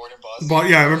actually born in Bosnia. But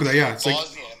yeah, I remember that. Yeah, it's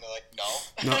Bosnia, and they're like,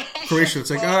 no. No, Croatian.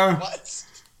 It's like, what?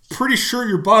 Pretty sure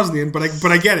you're Bosnian, but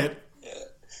I get it. Yeah.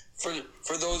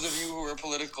 For those of you who are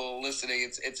political listening,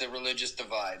 it's a religious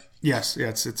divide. Yes, yeah,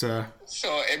 it's a.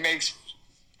 So it makes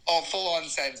Oh, full-on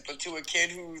sense. But to a kid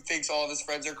who thinks all of his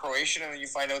friends are Croatian and then you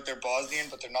find out they're Bosnian,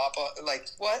 but they're not, like,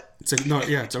 what? It's like, no,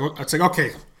 yeah, it's like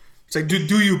okay. It's like, do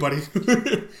you, buddy? I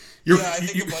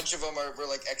think a bunch of them were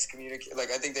like excommunicated.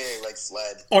 Like, I think they like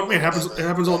fled. Oh man, it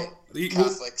happens all.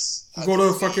 Catholics go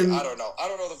to fucking. I don't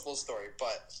know the full story,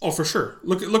 but oh, for sure.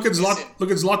 Look at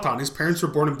Zlatan. His parents were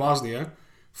born in Bosnia,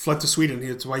 fled to Sweden.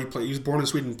 That's why he was born in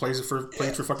Sweden. Plays for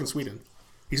fucking Sweden.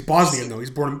 He's Bosnian though.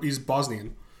 He's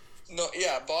Bosnian. No,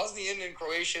 yeah, Bosnian and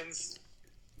Croatians.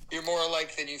 You're more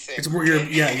alike than you think. It's more.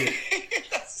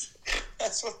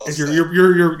 That's what I'll say.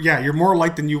 You're more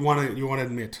alike than you want to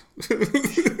admit.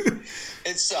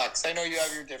 It sucks. I know you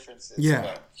have your differences. Yeah,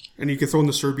 but... and you can throw in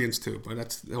the Serbians too, but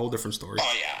that's a whole different story.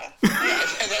 Oh yeah,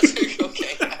 that's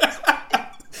okay.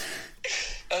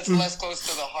 That's less close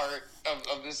to the heart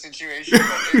of the situation.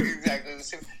 But exactly the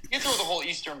same. You throw the whole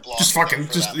Eastern Bloc. Just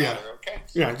matter, okay?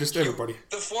 Yeah, just everybody.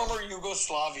 The former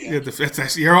Yugoslavia. Yeah,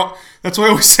 that's what I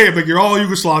always say. I'm like, you're all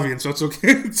Yugoslavian, so it's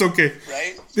okay. It's okay.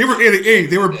 Right? They were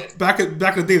back in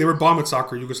the day. They were bomb at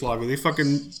soccer, Yugoslavia.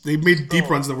 They made deep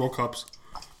runs in the World Cups.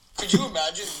 Could you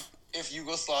imagine if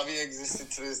Yugoslavia existed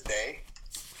to this day?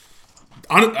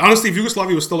 Honestly, if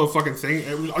Yugoslavia was still a fucking thing,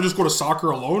 I'll just go to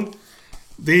soccer alone.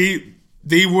 They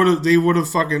would have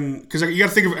fucking, because you got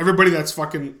to think of everybody that's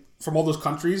fucking from all those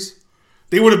countries.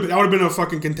 That would have been a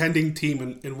fucking contending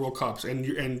team in World Cups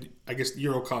and I guess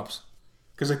Euro Cups,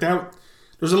 because like that.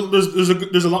 There's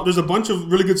a bunch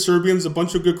of really good Serbians, a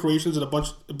bunch of good Croatians, and a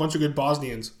bunch of good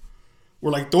Bosnians.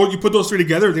 Where like you put those three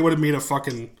together, they would have made a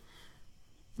fucking,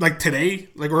 like today,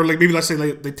 like, or like maybe let's say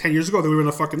like 10 years ago, they would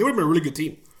have been a really good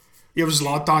team. You have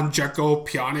Zlatan, Dzeko,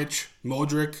 Pjanic,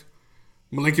 Modric,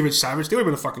 Milinkovic-Savic. They would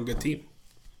have been a fucking good team.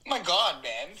 Oh my god,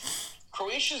 man!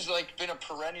 Croatia's like been a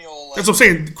perennial. Like, that's what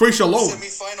I'm saying. Croatia alone,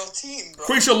 semi-final team, bro.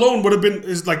 Croatia alone would have been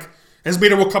has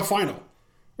made a World Cup final.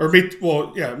 Or made a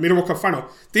World Cup final.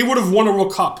 They would have won a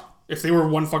World Cup if they were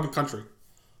one fucking country.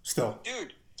 Still.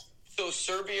 Dude, so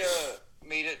Serbia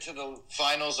made it to the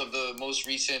finals of the most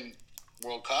recent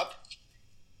World Cup.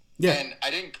 Yeah. And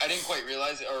I didn't quite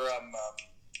realize, or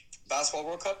Basketball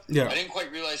World Cup. Yeah. I didn't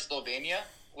quite realize Slovenia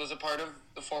was a part of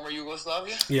the former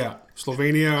Yugoslavia. Yeah.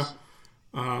 Slovenia.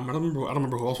 I don't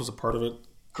remember who else was a part of it.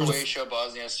 Croatia,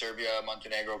 Bosnia, Serbia,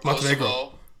 Montenegro,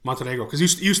 Kosovo. Montenegro. Because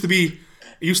it used to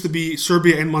be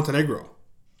Serbia and Montenegro.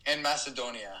 And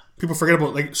Macedonia. People forget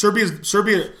about, like,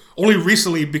 Serbia only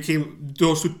recently became,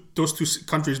 those two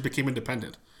countries became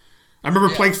independent. I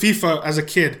remember playing FIFA as a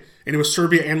kid, and it was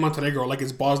Serbia and Montenegro, like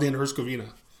it's Bosnia and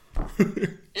Herzegovina.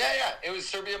 Yeah. It was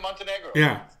Serbia and Montenegro.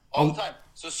 Yeah. All the time.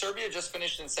 So Serbia just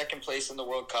finished in second place in the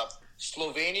World Cup.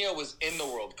 Slovenia was in the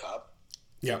World Cup.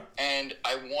 Yeah. And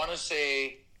I want to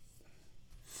say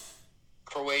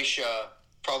Croatia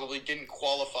probably didn't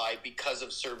qualify because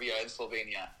of Serbia and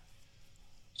Slovenia.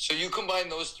 So you combine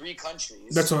those three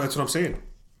countries. That's what I'm saying.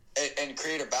 And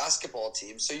create a basketball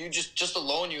team. So you just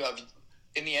alone, you have,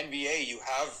 in the NBA, you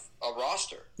have a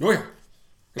roster. Oh, yeah.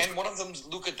 And one of them's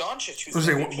Luka Doncic. I was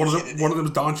saying, one of them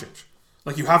is Doncic.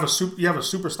 Like, you have a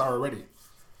superstar already.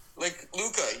 Like,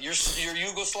 Luka, you're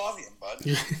Yugoslavian, bud.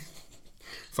 Yeah.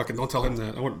 Fucking don't tell him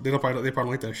that. They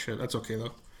probably like that shit. That's okay,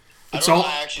 though.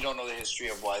 I actually don't know the history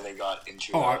of why they got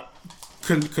into it. I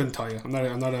couldn't tell you. I'm not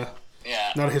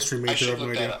a history major. I have no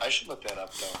idea. I should look that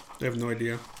up, though. I have no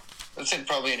idea. That's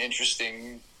probably an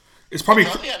interesting... It's probably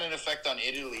had an effect on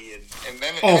Italy, and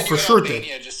then for sure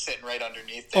Albania just sitting right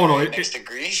underneath there, next to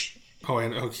Greece.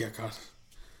 Yeah, God.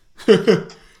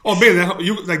 Oh man,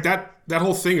 that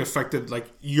whole thing affected like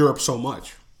Europe so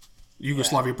much.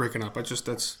 Yugoslavia breaking up. It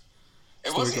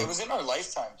was in our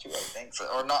lifetime too, I think,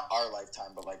 or not our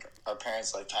lifetime, but like our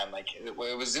parents' lifetime. Like it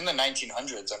was in the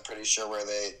 1900s. I'm pretty sure where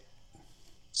they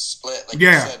split. Like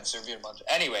you said, Serbia and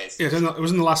Montenegro. Anyways, yeah, it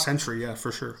was in the last century. Yeah,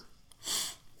 for sure.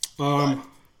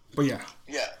 But yeah.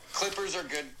 Yeah, Clippers are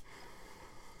good.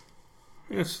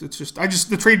 It's just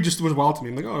the trade just was wild to me.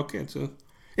 I'm like, oh, okay, it's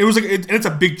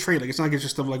a big trade. Like it's not like it's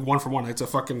just like one for one. It's a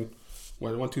fucking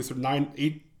 1, 2, 3, 9,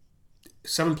 8,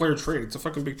 7 player trade. It's a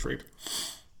fucking big trade.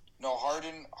 No,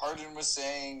 Harden was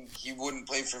saying he wouldn't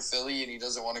play for Philly and he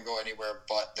doesn't want to go anywhere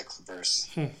but the Clippers.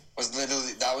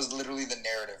 That was literally the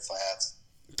narrative, Fiatz.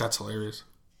 That's hilarious.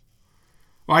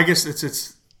 Well, I guess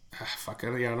it's fuck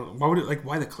it. Yeah, why would it like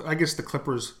why I guess the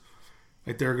Clippers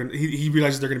like they're gonna he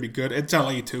realizes they're gonna be good. It's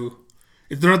LA too.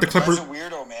 They're not the Clippers. The guy's a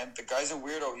weirdo, man. The guy's a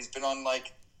weirdo. He's been on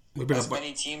like as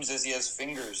many teams as he has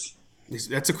fingers.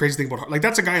 That's a crazy thing about like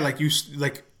that's a guy like you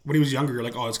like when he was younger. You're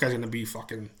like, oh, this guy's gonna be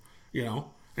fucking, you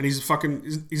know. And he's not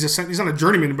a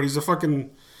journeyman, but he's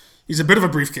a bit of a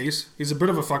briefcase. He's a bit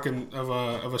of a fucking of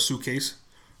a suitcase.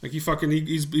 Like he's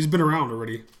been around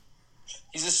already.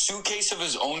 He's a suitcase of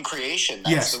his own creation.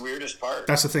 That's the weirdest part.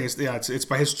 That's the thing. It's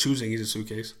by his choosing. He's a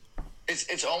suitcase.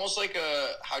 It's almost like a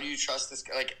how do you trust this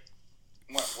guy? Like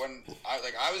when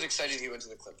I was excited he went to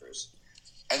the Clippers,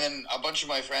 and then a bunch of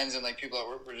my friends and like people at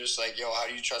work were just like, "Yo, how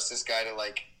do you trust this guy to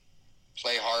like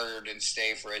play hard and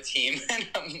stay for a team?" And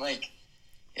I'm like,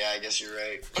 "Yeah, I guess you're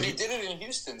right." But he did it in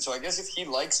Houston, so I guess if he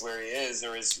likes where he is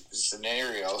or his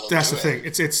scenario, that's the thing.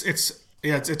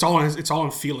 It's all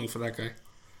in feeling for that guy.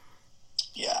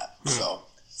 Yeah. So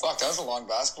fuck, that was a long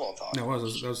basketball talk. No,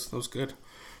 that was good.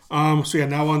 So yeah,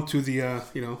 now on to the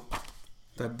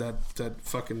that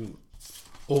fucking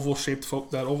oval shaped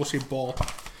ball.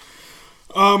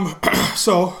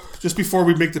 So just before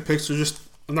we make the picks,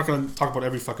 I'm not gonna talk about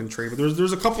every fucking trade, but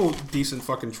there's a couple decent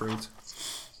fucking trades.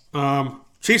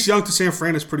 Chase Young to San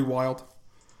Fran is pretty wild.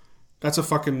 That's a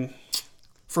fucking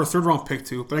for a third round pick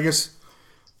too, but I guess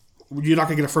you're not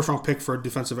gonna get a first round pick for a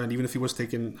defensive end, even if he was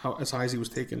taken as high as he was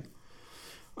taken.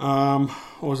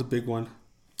 What was a big one?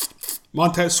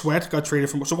 Montez Sweat got traded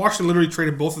from. So Washington literally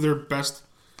traded both of their best,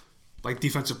 like,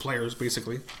 defensive players,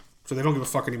 basically. So they don't give a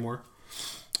fuck anymore.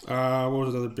 What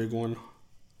was another big one?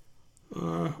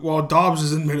 Well, Dobbs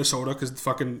is in Minnesota because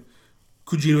fucking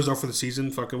Cugino's out for the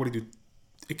season. Fucking, what did he do?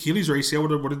 Achilles or ACL? I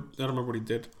don't remember what he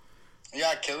did.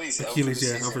 Yeah, Achilles out for the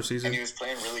season. And he was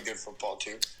playing really good football,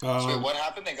 too. So what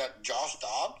happened? They got Josh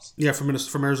Dobbs? Yeah, from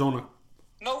Arizona.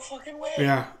 No fucking way.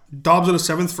 Yeah. Dobbs in a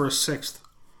 7th for a 6th.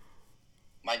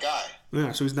 My guy.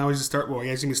 Yeah, so he's a start. Well,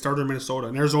 he's gonna be a starter in Minnesota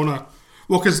and Arizona.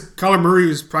 Well, because Kyler Murray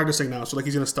is practicing now, so like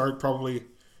he's gonna start probably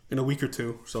in a week or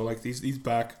two. So like he's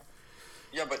back.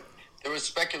 Yeah, but there was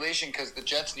speculation because the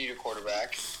Jets need a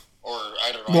quarterback, or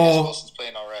I don't know. I guess Wilson's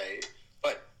playing all right,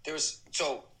 but the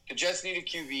Jets need a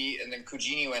QB, and then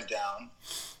Cugini went down,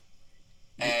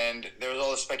 and there was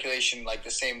all the speculation like the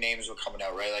same names were coming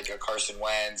out, right? Like a Carson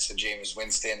Wentz, a Jameis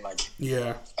Winston, like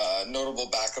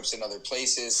notable backups in other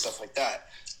places, stuff like that.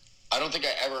 I don't think I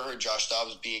ever heard Josh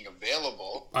Dobbs being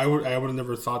available. I would have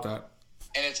never thought that.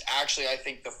 And it's actually, I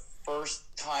think, the first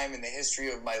time in the history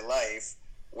of my life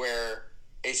where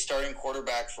a starting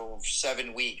quarterback for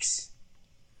 7 weeks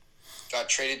got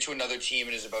traded to another team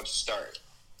and is about to start.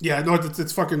 Yeah, no,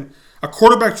 it's fucking a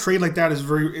quarterback trade like that is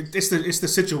it's the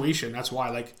situation. That's why,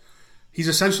 like, he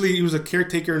was a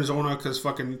caretaker in Arizona because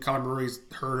fucking Kyler Murray's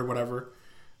hurt or whatever,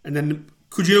 and then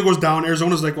Cugino goes down.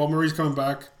 Arizona's like, well, Murray's coming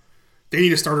back. They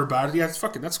need a starter bad. Yeah,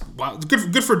 that's wild.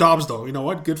 Good for Dobbs though. You know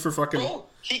what? Good for fucking. Bro,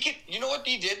 he can. You know what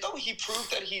he did though? He proved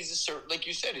that he's like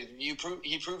you said. He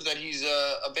proved that he's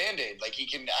a Band-Aid. Like he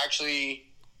can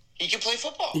play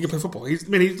football. He can play football. He's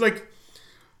in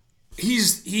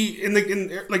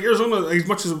Arizona, as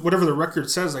much as whatever the record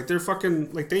says, like they're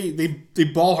fucking like they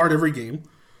ball hard every game.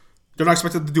 They're not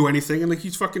expected to do anything, and like he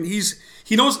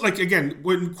knows, like, again,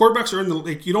 when quarterbacks are in the,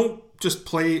 like, you don't just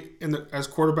play as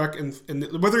quarterback and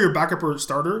whether you're backup or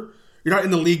starter, you're not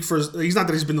in the league for. He's not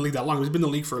that he's been in the league that long. He's been in the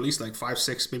league for at least like 5,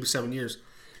 6, maybe 7 years.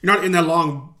 You're not in that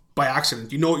long by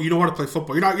accident. You know how to play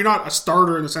football. You're not a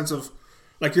starter in the sense of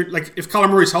like if Kyler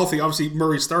Murray's healthy, obviously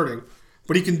Murray's starting,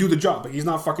 but he can do the job. Like he's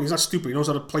not stupid. He knows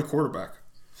how to play quarterback.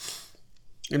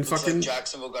 And looks like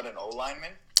Jacksonville got an O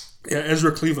lineman. Yeah,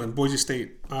 Ezra Cleveland, Boise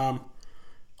State.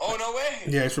 Oh, no way.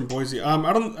 Yeah, he's from Boise.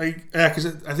 Because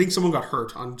I think someone got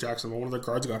hurt on Jacksonville. One of their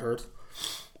guards got hurt.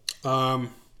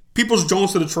 Peoples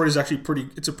Jones to Detroit is actually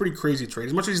it's a pretty crazy trade.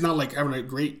 As much as he's not like having a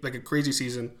crazy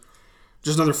season,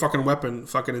 just another fucking weapon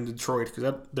fucking in Detroit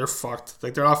because they're fucked.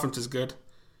 Like their offense is good.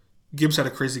 Gibbs had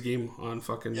a crazy game on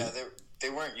fucking. Yeah, they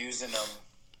weren't using him.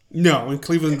 No, in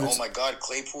Cleveland. Oh my God,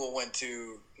 Claypool went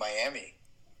to Miami.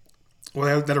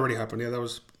 Well, that already happened. Yeah, that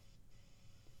was.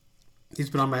 He's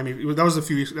been on Miami. That was a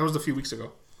few weeks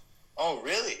ago. Oh,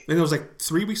 really? I think it was like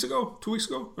 3 weeks ago, 2 weeks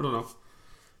ago. I don't know.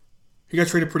 He got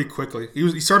traded pretty quickly.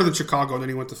 He started in Chicago and then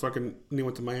he went to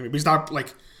Miami. But he's not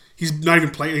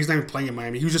even playing. He's not even playing in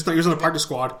Miami. He was on the practice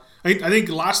squad. I think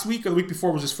last week or the week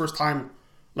before was his first time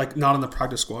like not on the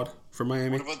practice squad for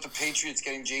Miami. What about the Patriots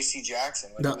getting J.C.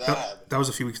 Jackson? When did that happen? That was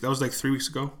a few weeks. That was like 3 weeks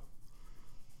ago.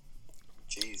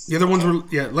 Jeez. The other ones were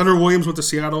Leonard Williams went to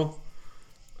Seattle.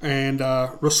 And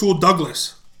Rasul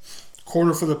Douglas,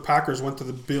 corner for the Packers, went to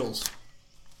the Bills.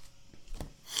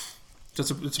 So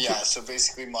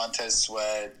basically Montez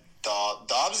Sweat,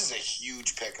 Dobbs is a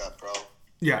huge pickup, bro.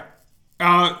 Yeah.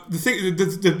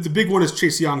 The big one is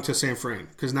Chase Young to San Fran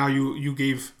because now you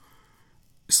gave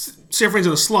San Fran's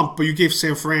in a slump, but you gave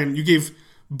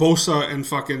Bosa and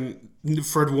fucking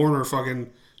Fred Warner fucking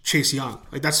Chase Young.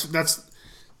 Like that's.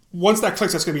 Once that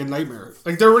clicks, that's gonna be a nightmare.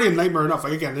 Like they're already a nightmare enough.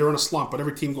 Like again, they're in a slump, but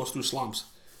every team goes through slumps.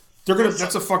 They're gonna.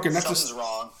 Something's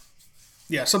wrong.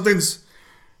 Yeah, something's.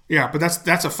 Yeah, but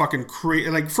that's a fucking crazy.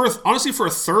 Like honestly, for a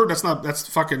third, that's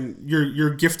fucking.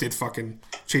 You're gifted fucking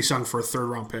Chase Young for a third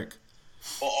round pick.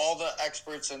 Well, all the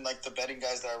experts and like the betting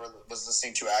guys that I was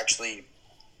listening to actually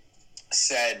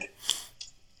said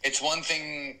it's one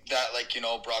thing that like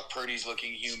Brock Purdy's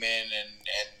looking human and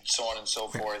so on and so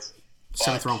forth.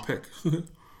 Seventh round pick.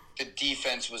 The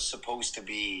defense was supposed to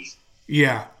be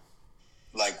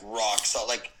like rock solid.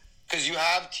 Like because you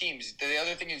have teams. The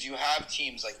other thing is you have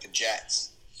teams like the Jets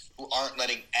who aren't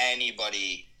letting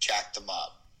anybody jack them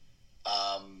up.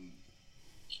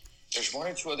 There's one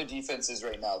or two other defenses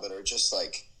right now that are just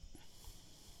like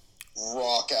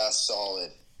rock ass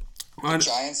solid. The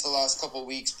Giants the last couple of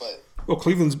weeks, but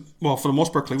Cleveland's for the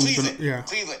most part Cleveland,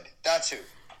 that's who.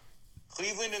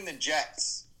 Cleveland and the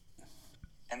Jets,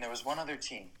 and there was one other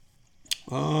team.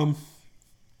 But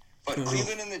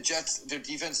Cleveland and the Jets, their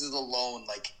defenses alone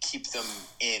like keep them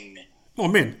in. Oh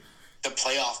man, the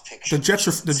playoff picture. The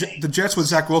Jets the Jets with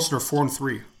Zach Wilson are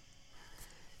 4-3.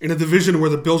 In a division where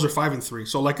the Bills are 5-3,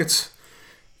 so like it's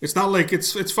not like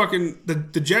it's fucking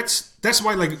the Jets. That's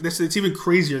why like it's even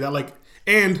crazier that like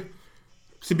and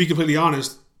to be completely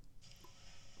honest,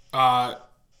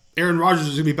 Aaron Rodgers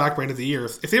is gonna be back by the end of the year.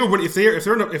 If they're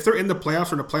in the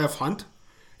playoffs or in a playoff hunt,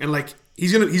 and like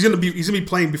he's gonna be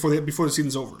playing before the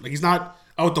season's over. Like he's not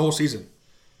out the whole season.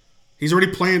 He's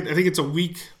already playing. I think it's a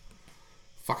week.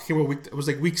 Fuck, I can't remember week. It was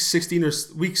like week 16 or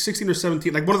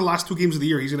 17. Like one of the last 2 games of the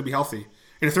year, he's gonna be healthy.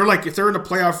 And if they're in a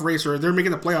playoff race or they're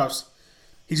making the playoffs,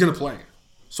 he's gonna play.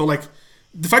 So like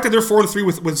the fact that they're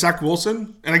 4-3 with Zach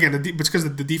Wilson, and again, it's because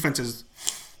the defense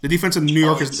in New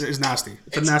York is nasty.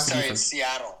 It's a nasty defense. It's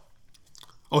Seattle.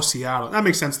 Oh, Seattle. That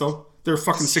makes sense though. They're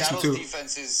fucking 6-2. Seattle's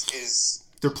defense is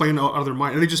they're playing out of their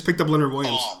mind, and they just picked up Leonard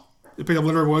Williams. They picked up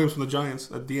Leonard Williams from the Giants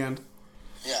at the end.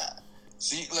 Yeah.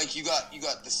 So you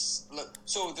got this. Look,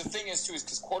 so the thing is too is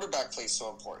because quarterback play is so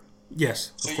important.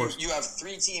 Yes, of course. You have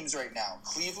 3 teams right now: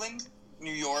 Cleveland,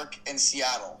 New York, and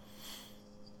Seattle,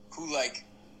 who like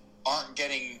aren't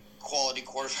getting quality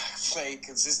quarterback play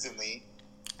consistently.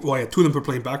 Well, yeah, 2 of them are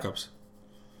playing backups.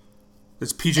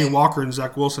 It's PJ Walker and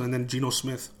Zach Wilson, and then Geno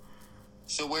Smith.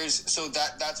 So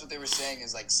that's what they were saying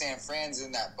is like San Fran's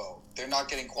in that boat. They're not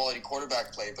getting quality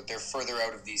quarterback play, but they're further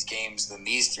out of these games than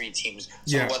these 3 teams.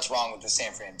 So what's wrong with the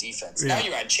San Fran defense? Yeah. Now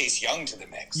you add Chase Young to the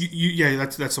mix.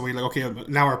 That's the way. Like, okay,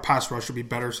 now our pass rush should be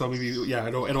better. So maybe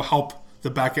it'll help the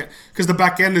back end because the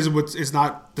back end is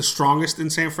not the strongest in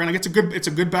San Fran. Like it's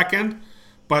a good back end,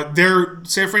 but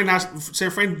San Fran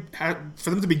for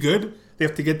them to be good, they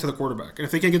have to get to the quarterback, and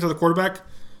if they can't get to the quarterback,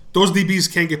 those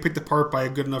DBs can't get picked apart by a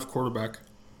good enough quarterback.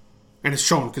 And it's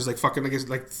shown because like fucking like it's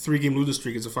like 3-game losing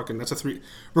streak is that's a 3.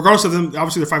 Regardless of them,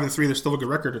 obviously they're 5-3. They're still a good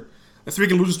record. A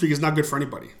 3-game losing streak is not good for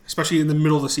anybody, especially in the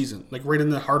middle of the season, like right in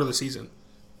the heart of the season.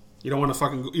 You don't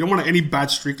want any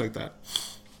bad streak like that.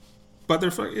 But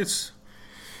it's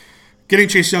getting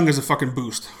Chase Young is a fucking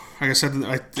boost. Like I said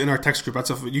in our text group,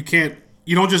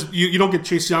 you don't get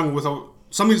Chase Young without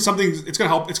something. It's gonna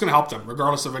help. It's gonna help them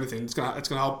regardless of anything. It's gonna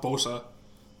help Bosa.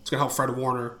 It's gonna help Fred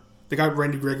Warner. They got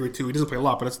Randy Gregory too. He doesn't play a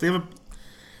lot, but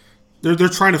they're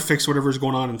trying to fix whatever is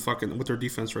going on in fucking with their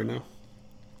defense right now.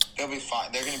 They'll be fine.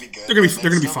 They're gonna be good. They're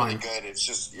gonna be fine. Really good. It's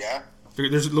just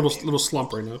There's a little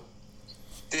slump right now.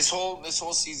 This whole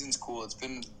season's cool. It's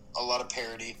been a lot of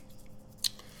parity,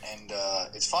 and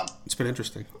it's fun. It's been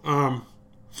interesting.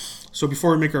 So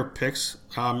before we make our picks,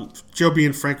 JLB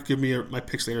and Frank will give me my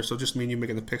picks later. So just me and you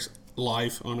making the picks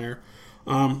live on air.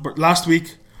 But last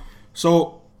week,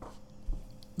 so.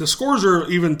 The scores are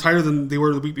even tighter than they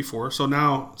were the week before. So I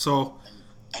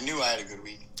knew I had a good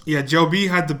week. Yeah, Joe B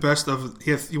had the best of.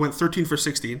 He went 13 for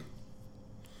 16.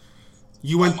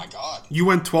 Oh my god! You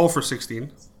went 12 for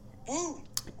 16. Woo!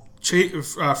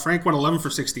 Frank went 11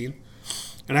 for 16,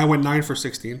 and I went 9 for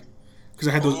 16 because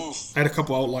I had a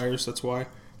couple outliers. That's why.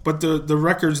 But the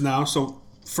records now. So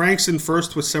Frank's in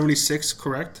first with 76,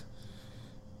 correct?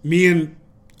 Me and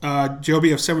Joe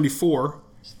B have 74.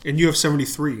 And you have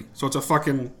 73, so it's a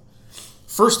fucking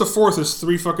first to fourth is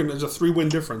 3 fucking. There's a 3-win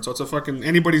difference, so it's a fucking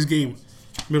anybody's game.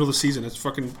 Middle of the season, it's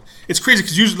crazy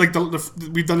because usually like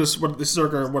we've done this. This is our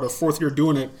a 4th year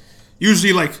doing it.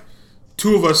 Usually like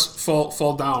 2 of us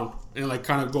fall down and like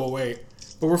kind of go away,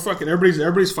 but we're fucking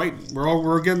everybody's fighting.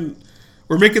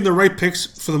 We're making the right picks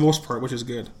for the most part, which is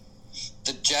good.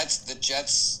 The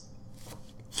Jets.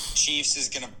 Chiefs is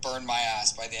gonna burn my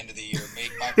ass by the end of the year.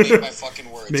 Make my fucking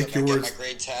words. Make your words. Get my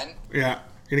grade 10. Yeah.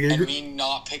 And me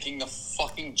not picking the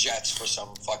fucking Jets for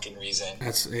some fucking reason.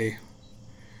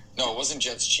 No, it wasn't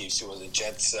Jets Chiefs. It was the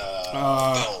Jets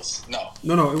Bills.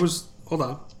 No. It was. Hold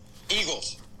on.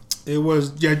 Eagles. It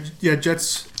was Jets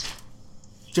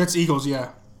Eagles. Yeah.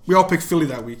 We all picked Philly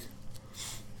that week.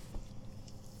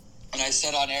 And I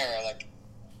said on air, like,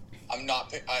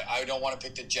 I don't want to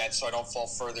pick the Jets so I don't fall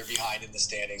further behind in the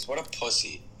standings. What a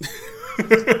pussy.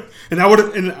 And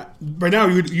right now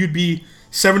you'd be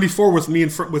 74 with me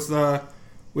and with me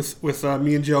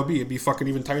and JLB. It'd be fucking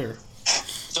even tighter.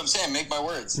 So I'm saying, make my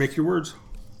words. Make your words.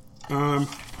 All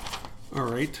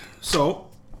right. So,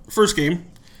 first game,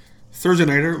 Thursday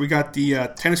nighter, we got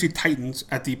the Tennessee Titans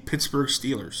at the Pittsburgh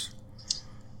Steelers.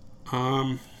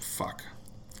 Fuck.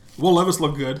 Will Levis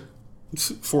looked good.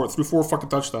 Threw 4 fucking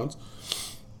touchdowns.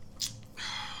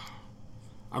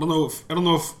 I don't know if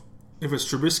it's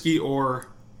Trubisky or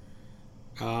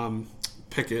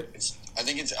Pickett. I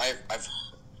think it's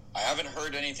I haven't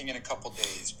heard anything in a couple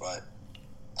days, but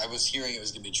I was hearing it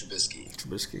was gonna be Trubisky.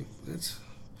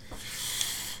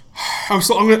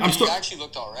 He actually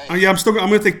looked all right. I'm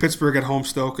gonna take Pittsburgh at home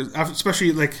still, because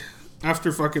especially like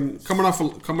after fucking coming off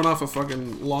a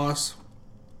fucking loss.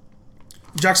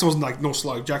 Jacksonville's like no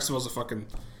slug. Jacksonville's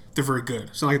they're very good.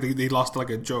 It's not like they lost like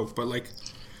a joke, but like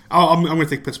I'm gonna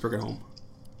take Pittsburgh at home.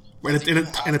 You have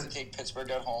to take Pittsburgh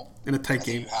at home in a tight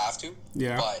game. You have to.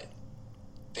 Yeah. But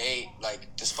they, like,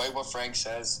 despite what Frank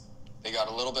says, they got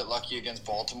a little bit lucky against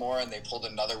Baltimore and they pulled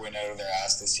another win out of their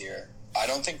ass this year. I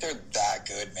don't think they're that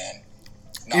good, man.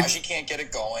 Najee can't get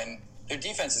it going. Their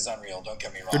defense is unreal, don't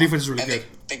get me wrong. Their defense is really good.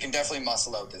 They can definitely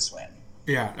muscle out this win.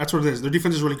 Yeah, that's what it is. Their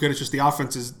defense is really good. It's just the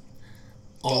offense is...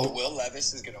 But Will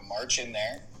Levis is going to march in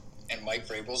there, and Mike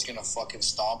Vrabel's going to fucking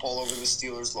stomp all over the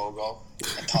Steelers logo,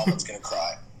 and Tomlin's going to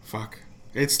cry. Fuck.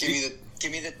 Give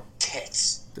me the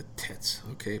tits. The tits.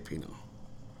 Okay, Pino.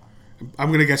 I'm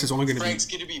going to guess it's only going to be... Frank's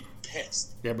going to be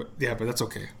pissed. Yeah, but that's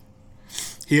okay.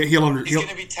 He's going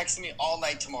to be texting me all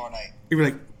night tomorrow night. He'll be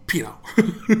like, Pino.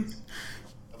 I'm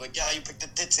like, yeah, you picked the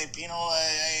tits, hey, Pino.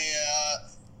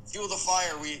 Fuel the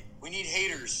fire. We need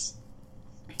haters.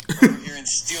 Over here in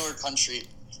Steeler country.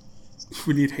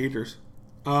 We need haters.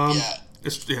 Yeah.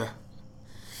 Yeah.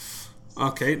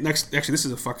 Okay, next. Actually, this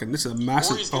is a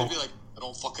massive... Or he's going to be like, I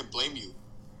don't fucking blame you.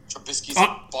 Trubisky's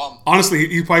a bum. Honestly,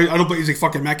 I don't believe he's like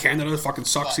fucking Matt Canada fucking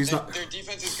sucks. He's not... Their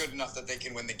defense is good enough that they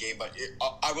can win the game, but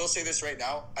I will say this right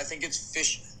now. I think it's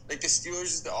fish. Like, the Steelers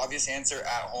is the obvious answer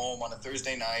at home on a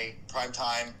Thursday night, prime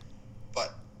time.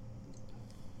 But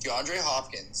DeAndre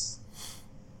Hopkins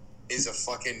is a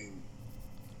fucking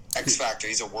X factor.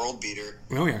 He's a world beater.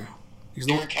 Oh, yeah.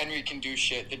 Derrick Henry can do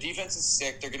shit. The defense is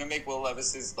sick. They're going to make Will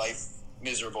Levis's life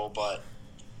miserable, but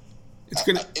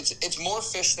it's more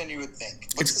fish than you would think.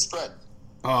 What's the spread?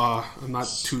 I'm not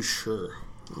too sure.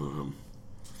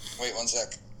 Wait 1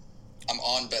 sec. I'm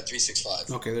on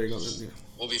Bet365. Okay, there you go. Yeah.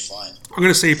 We'll be fine. I'm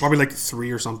gonna say probably like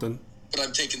 3 or something. But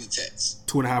I'm taking the tits.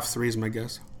 2.5, 3 is my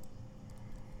guess.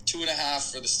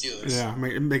 2.5 for the Steelers. Yeah,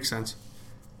 it makes sense.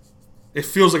 It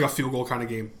feels like a field goal kind of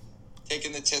game.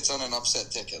 Taking the tits on an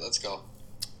upset ticket. Let's go.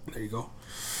 There you go.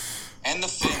 And the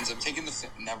Fins. I'm taking the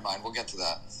Fins. Never mind. We'll get to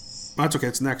that. That's okay.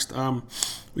 It's next.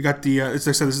 We got the... as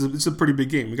I said, this is a pretty big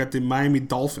game. We got the Miami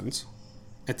Dolphins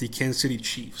at the Kansas City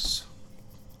Chiefs.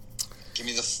 Give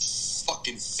me the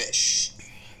fucking fish.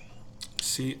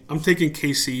 See, I'm taking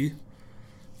KC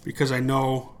because I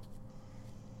know...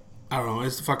 I don't know.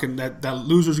 It's the fucking... That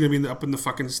loser's going to be up in the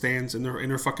fucking stands in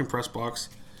their fucking press box.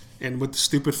 And with the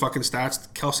stupid fucking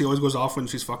stats, Kelsey always goes off when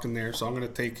she's fucking there. So I'm going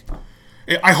to take...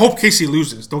 I hope KC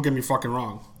loses. Don't get me fucking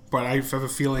wrong. But I have a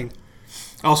feeling...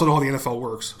 I also know how the NFL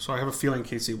works. So I have a feeling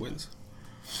KC wins.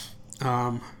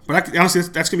 But honestly,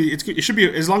 that's going to be... It should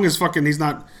be... As long as fucking he's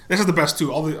not... This is the best,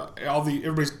 too.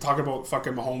 Everybody's talking about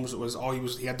fucking Mahomes. It was all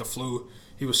he had the flu.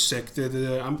 He was sick.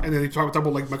 And then they talk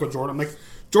about like Michael Jordan. I'm like,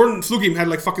 Jordan flu game had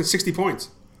like fucking 60 points.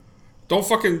 Don't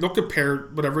compare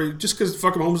whatever. Just because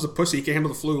fucking Mahomes is a pussy, he can't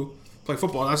handle the flu. Play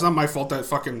football. That's not my fault that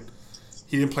fucking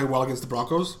he didn't play well against the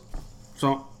Broncos.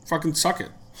 So fucking suck it.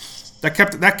 That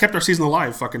kept our season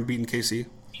alive. Fucking beating KC.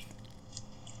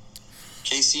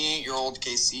 KC ain't your old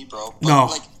KC, bro.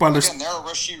 But again, they're a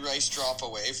Rashee Rice drop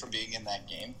away from being in that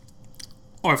game.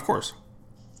 Oh, of course.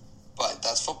 But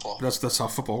that's football. That's how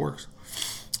football works.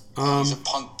 He's a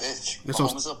punk bitch.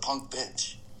 Mahomes is a punk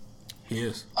bitch. He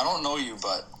is. I don't know you,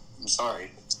 but I'm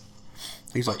sorry.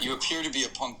 But you appear to be a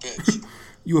punk bitch.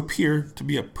 You appear to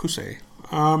be a pussy.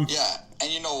 Yeah, and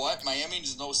you know what?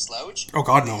 Miami's no slouch. Oh,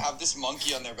 God, no. They have this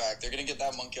monkey on their back. They're going to get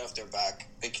that monkey off their back.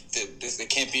 They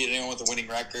can't beat anyone with a winning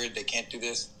record. They can't do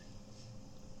this.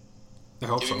 I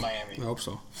hope Give so. me Miami. I hope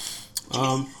so.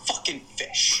 Fucking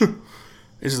fish.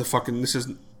 This is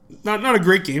not a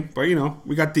great game, but,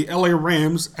 we got the LA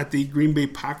Rams at the Green Bay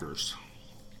Packers.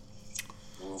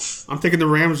 Oof. I'm taking the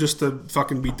Rams just to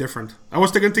fucking be different. I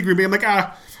was going to take Green Bay. I'm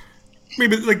like,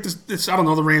 maybe like this I don't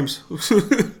know, the Rams.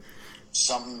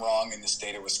 something wrong in the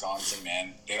state of Wisconsin,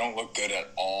 man. They don't look good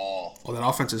at all. Well, that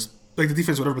offense is like the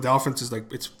defense, whatever, but the offense is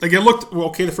like it's like it looked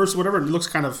okay the first whatever, and it looks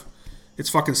kind of it's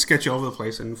fucking sketchy all over the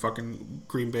place in fucking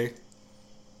Green Bay.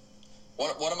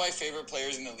 One of my favorite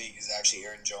players in the league is actually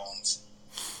Aaron Jones,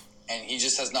 and he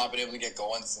just has not been able to get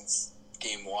going since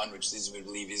game 1, which leads me to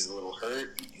believe he's a little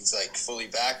hurt. He's like fully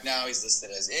back now. He's listed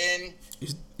as in.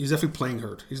 He's definitely playing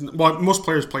hurt. Most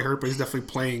players play hurt, but he's definitely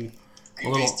playing.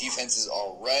 Green Bay's defense is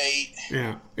all right.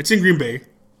 Yeah, it's in Green Bay.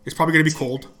 It's probably going to be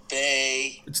cold.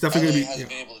 Bay. It's definitely going to be. Hasn't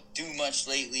been able to do much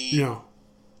lately. Yeah.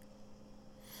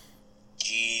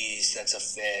 Jeez, that's a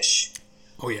fish.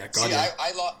 Oh yeah, God. See, yeah.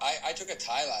 I took a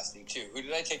tie last week too. Who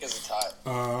did I take as a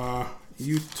tie?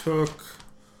 You took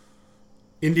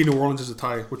Indy New Orleans as a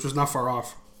tie, which was not far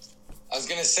off. I was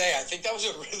gonna say, I think that was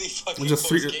a really fucking. It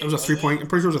was a 3-point. I'm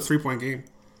pretty sure it was a 3-point game,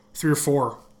 3 or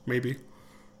 4 maybe.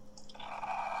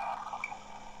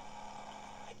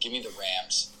 Give me the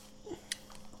Rams.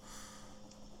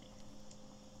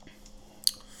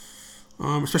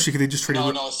 Especially because they just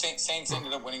traded. No, Saints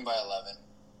ended up winning by 11.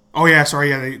 Oh yeah,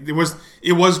 sorry, yeah, it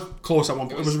was close at one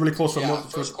point. It was really close. Yeah,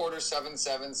 first quarter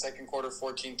 7-7, second quarter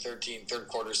 14-13, third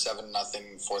quarter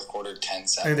 7-0, fourth quarter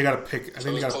 10-7. I think they got a pick.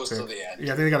 They got a pick. To the end.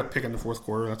 Yeah, I think they got a pick in the fourth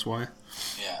quarter. That's why.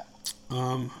 Yeah.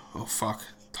 Oh fuck!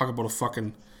 Talk about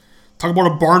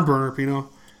a barn burner, Pino.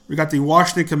 We got the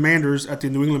Washington Commanders at the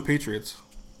New England Patriots.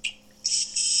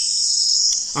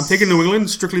 I'm taking New England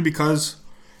strictly because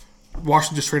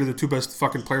Washington just traded the 2 best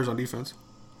fucking players on defense.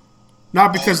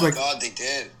 Not because God, they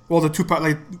did. Well, the 2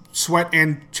 Sweat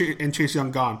and Chase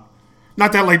Young gone.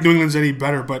 Not that New England's any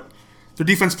better, but their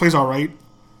defense plays all right.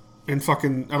 And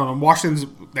fucking I don't know, Washington's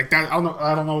like that.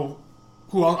 I don't know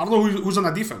who's on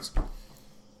that defense.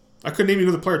 I couldn't name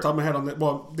you the player top of my head on that.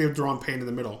 Well, they have Deron Payne in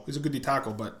the middle. He's a good D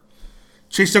tackle, but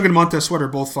Chase Young and Montez Sweat are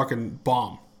both fucking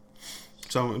bomb.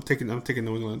 So I'm taking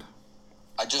New England.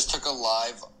 I just took a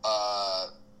live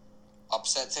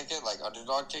upset ticket,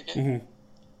 underdog ticket. Mm-hmm.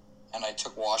 And I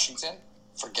took Washington,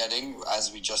 forgetting,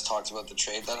 as we just talked about the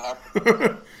trade that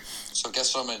happened. So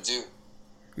guess what I'm going to do?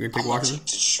 You're going to take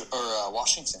Washington?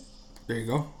 Washington. There you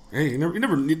go. Hey, you never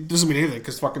it doesn't mean anything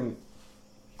because fucking...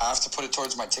 I have to put it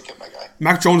towards my ticket, my guy.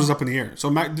 Mac Jones is up in the air. So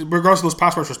regardless of those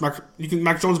pass rushers,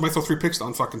 Mac Jones might throw 3 picks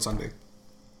on fucking Sunday.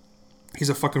 He's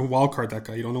a fucking wild card, that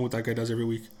guy. You don't know what that guy does every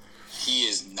week. He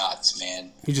is nuts,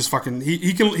 man. He just fucking...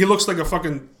 He looks like a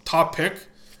fucking top pick,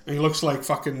 and he looks like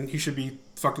fucking... He should be...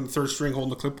 fucking third string holding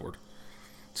the clipboard.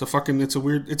 It's a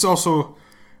weird. It's also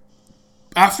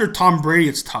after Tom Brady,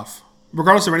 it's tough.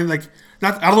 Regardless of anything,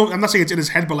 I'm not saying it's in his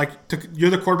head, but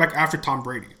you're the quarterback after Tom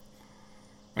Brady.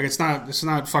 It's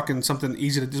not fucking something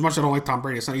easy to. As much as I don't like Tom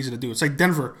Brady, it's not easy to do. It's like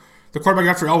Denver. The quarterback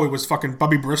after Elway was fucking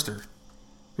Bubby Brister.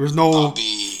 There was no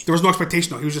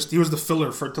expectation. Though. He was the filler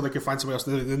until they could find somebody else.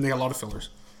 Then they had a lot of fillers.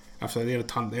 After that, they had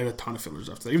a ton of fillers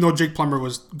after that. Even though Jake Plummer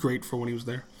was great for when he was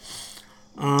there.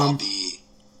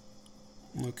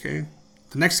 Okay.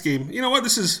 The next game. You know what?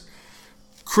 This is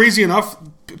crazy enough.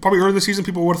 Probably early in the season,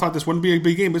 people would have thought this wouldn't be a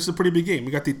big game, but this is a pretty big game.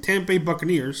 We got the Tampa Bay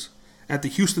Buccaneers at the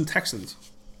Houston Texans.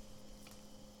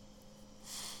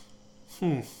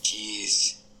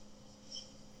 Jeez.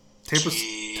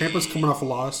 Tampa's coming off a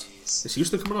loss. Is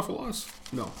Houston coming off a loss?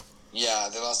 No. Yeah,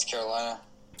 they lost to Carolina.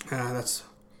 That's...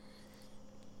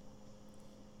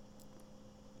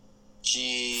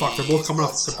 Jeez. Fuck, they're both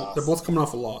coming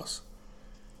off a loss.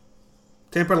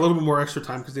 Tampa had a little bit more extra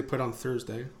time because they played on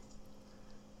Thursday.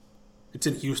 It's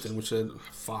in Houston, which is...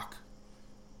 Fuck.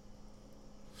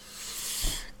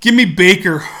 Give me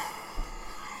Baker.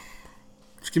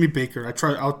 Just give me Baker.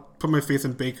 I'll put my faith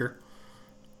in Baker.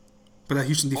 But that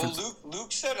Houston defense... Well,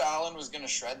 Luke said Allen was going to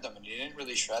shred them, and he didn't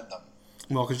really shred them.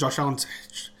 Well, because Josh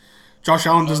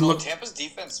Allen doesn't look... Tampa's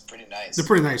defense is pretty nice. They're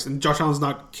pretty nice. And Josh Allen's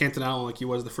not Canton Allen like he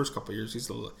was the first couple of years.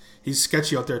 He's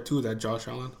sketchy out there, too, that Josh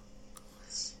Allen.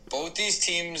 Both these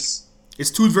teams...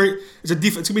 It's going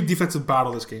to be a defensive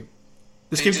battle, this game.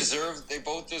 They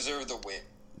both deserve the win.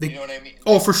 You know what I mean?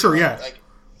 Oh, for sure, yeah.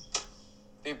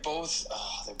 They're both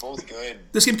good.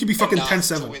 This game could be fucking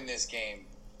 10-7. To win this game.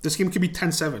 This game could be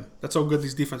 10-7. That's how good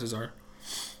these defenses are.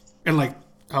 And,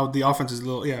 how the offense is a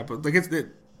little... Yeah, but, it's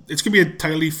going to be a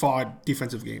tightly fought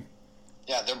defensive game.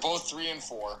 Yeah, they're both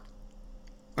 3-4.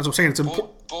 That's what I'm saying.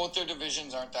 Both their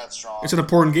divisions aren't that strong. It's an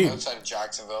important game. Outside of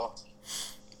Jacksonville.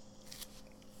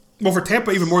 Well, for Tampa,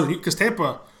 even more than... Because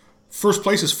Tampa, first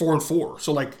place is 4-4.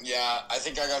 So, Yeah, I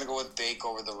think I got to go with Bake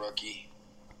over the rookie.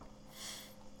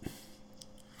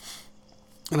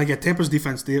 And I get Tampa's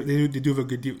defense. They do have a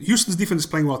good defense. Houston's defense is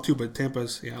playing well, too, but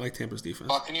Tampa's... Yeah, I like Tampa's defense.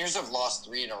 Buccaneers have lost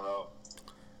 3 in a row.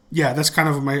 Yeah, that's kind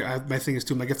of my thing is,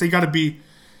 too. If they got to be...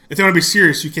 if they want to be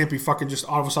serious, you can't be fucking just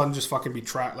all of a sudden just fucking be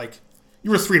trapped. Like,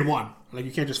 you were 3-1. Like,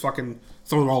 you can't just fucking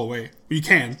throw it all away. You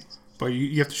can, but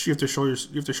you have to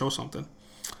show something.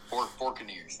 Fork in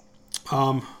the ears.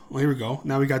 Well, here we go.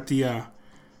 Now we got the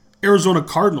Arizona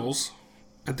Cardinals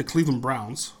at the Cleveland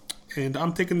Browns, and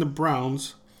I'm taking the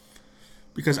Browns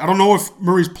because I don't know if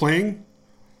Murray's playing,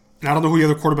 and I don't know who the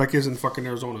other quarterback is in fucking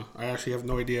Arizona. I actually have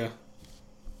no idea.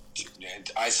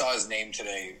 I saw his name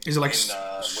today. Is it like in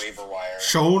the waiver wire?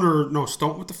 Schoen or no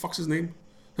Stone? What the fuck's his name?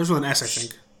 There's with an S, I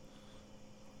think.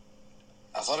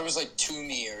 I thought it was like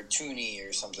Tooney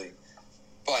or something.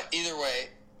 But either way,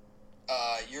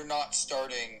 you're not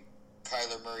starting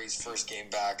Kyler Murray's first game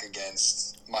back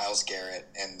against Myles Garrett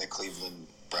and the Cleveland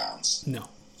Browns. No.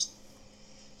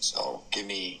 So give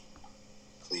me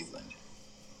Cleveland.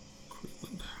 I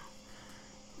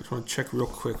just want to check real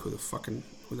quick who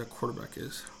that quarterback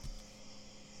is.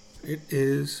 It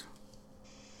is.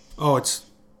 Oh, it's.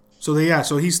 So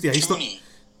he's Tooney.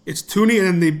 It's Tooney,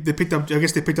 and then they picked up. I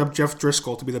guess they picked up Jeff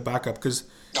Driscoll to be the backup because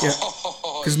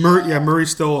Murray's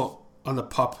still on the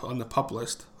pup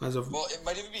list as of. Well, it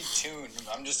might even be Toon.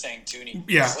 I'm just saying Tooney.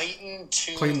 Yeah.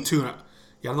 Clayton Toon. Yeah, I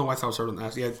don't know why I thought I was starting to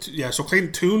ask. Yeah. So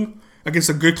Clayton Toon against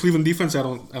a good Cleveland defense. I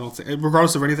don't think,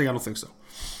 regardless of anything, I don't think so.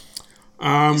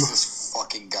 Who's this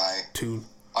fucking guy? Toon.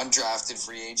 Undrafted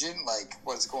free agent? Like,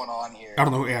 what's going on here? I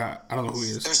don't know. Yeah, I don't know who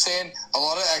he is. They're saying a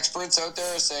lot of experts out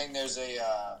there are saying there's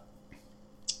a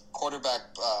quarterback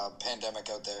pandemic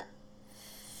out there.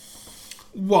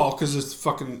 Well, because it's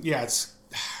fucking it's.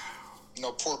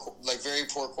 No, very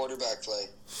poor quarterback play.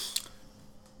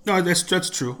 No, that's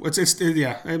true. I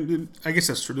guess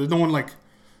that's true. There's no one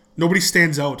nobody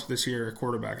stands out this year at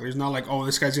quarterback. There's not like, oh,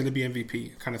 this guy's going to be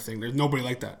MVP kind of thing. There's nobody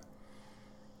like that.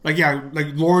 Like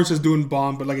Lawrence is doing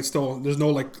bomb, but it's still there's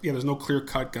no clear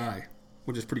cut guy,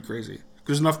 which is pretty crazy.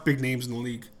 There's enough big names in the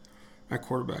league at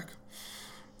quarterback.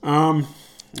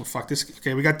 Fuck this.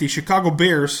 Okay, we got the Chicago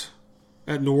Bears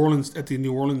at the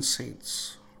New Orleans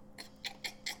Saints.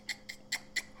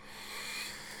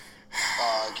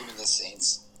 Give me the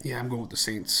Saints. Yeah, I'm going with the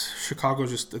Saints.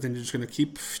 Chicago's I think they're just going to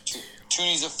keep.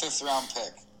 Tooney's a 5th round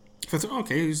pick.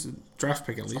 Okay, he's a draft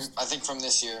pick at least. I think from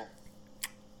this year.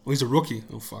 Oh, he's a rookie.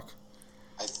 Oh, fuck.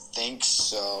 I think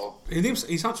so.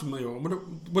 He's not familiar.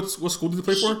 What school did he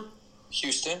play for?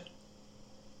 Houston.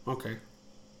 Okay.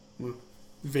 Well,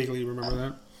 vaguely remember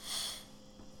that.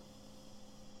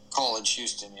 College,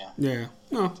 Houston, yeah. Yeah.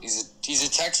 No. He's a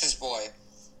Texas boy.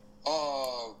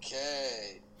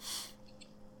 Okay.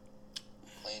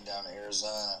 Playing down in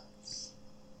Arizona.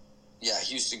 Yeah,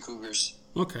 Houston Cougars.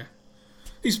 Okay.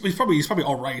 He's probably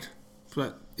all right,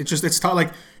 but it's not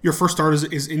like your first start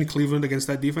is in Cleveland against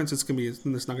that defense. It's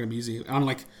not gonna be easy.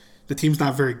 Unlike the team's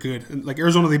not very good, and like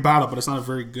Arizona they battle, but it's not a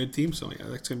very good team. So yeah,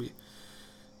 that's gonna be.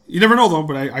 You never know though,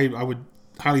 but I would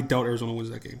highly doubt Arizona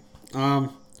wins that game.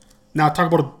 Now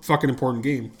talk about a fucking important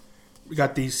game. We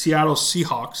got the Seattle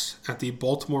Seahawks at the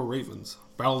Baltimore Ravens.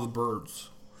 Battle of the Birds.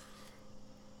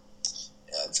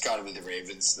 Yeah, it's got to be the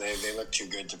Ravens. They look too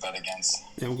good to bet against.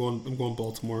 Yeah, I'm going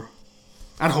Baltimore.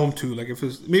 At home too. Like if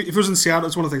it was in Seattle,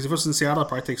 it's one of the things. If it was in Seattle, I'd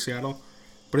probably take Seattle.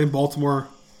 But in Baltimore,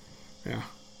 yeah,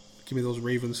 give me those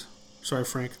Ravens. Sorry,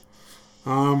 Frank.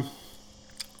 Now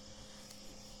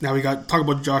we got talk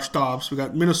about Josh Dobbs. We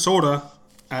got Minnesota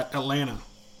at Atlanta.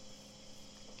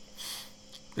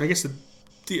 I guess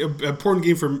the important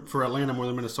game for Atlanta more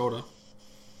than Minnesota.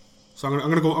 So I'm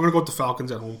gonna go with the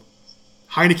Falcons at home.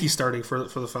 Heineke starting for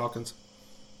the Falcons.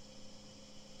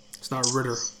 It's not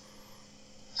Ritter.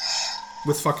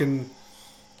 With fucking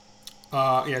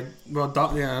yeah.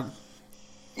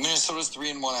 Minnesota's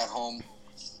 3-1 at home.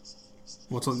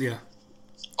 What's on? Yeah.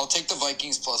 I'll take the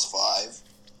Vikings +5.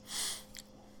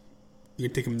 You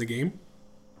can take them in the game.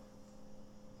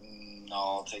 No,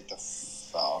 I'll take the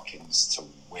Falcons to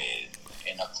win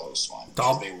in a close one.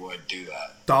 They would do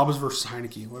that. Dobbs versus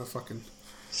Heineke. What a fucking.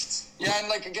 Yeah,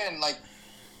 and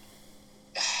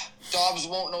Dobbs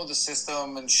won't know the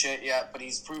system and shit yet, but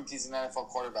he's proved he's an NFL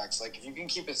quarterback. So, if you can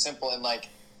keep it simple and,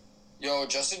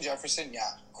 Justin Jefferson,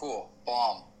 yeah, cool,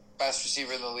 bomb. Best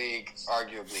receiver in the league,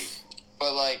 arguably.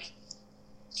 But,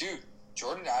 dude,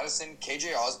 Jordan Addison,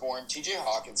 KJ Osborne, TJ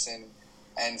Hawkinson,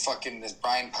 and fucking this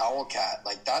Brian Powell cat,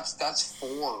 that's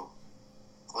 4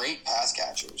 great pass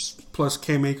catchers. Plus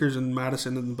Cam Akers and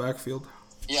Madison in the backfield.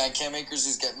 Yeah, and Cam Akers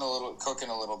is cooking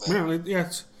a little bit. Yeah,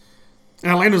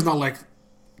 and Atlanta's not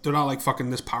they're not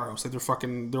fucking this powerhouse. They're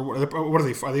fucking. What are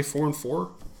they? Are they 4-4?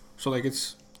 So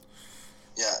it's.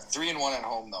 Yeah, 3-1 at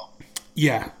home though.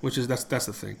 Yeah, which is that's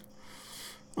the thing.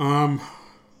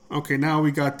 Okay, now we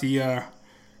got the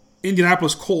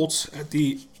Indianapolis Colts at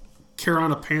the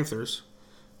Carolina Panthers.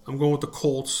 I'm going with the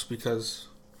Colts because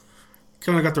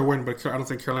Carolina got their win, but I don't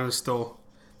think Carolina's still.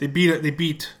 They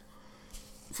beat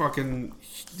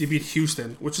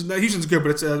Houston, which is Houston's good,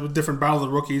 but it's a different battle of the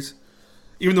rookies.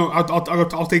 Even though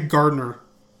I'll take Gardner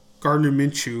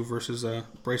Minshew versus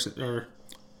Bryce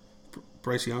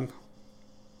Young.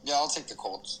 Yeah, I'll take the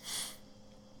Colts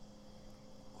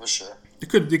for sure. They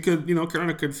could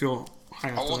Carolina could feel high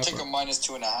enough. I won't take them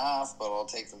 -2.5, but I'll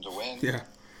take them to win. Yeah.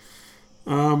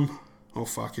 Oh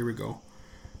fuck! Here we go.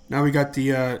 Now we got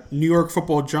the New York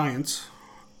Football Giants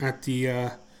at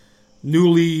the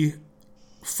newly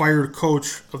fired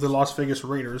coach of the Las Vegas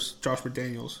Raiders, Josh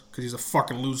McDaniels, because he's a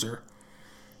fucking loser.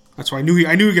 That's why I knew he'd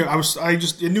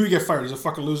get fired. He's a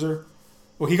fucking loser.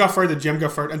 Well, he got fired. The GM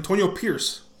got fired. Antonio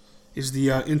Pierce is the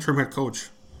interim head coach.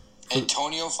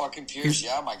 Antonio fucking Pierce,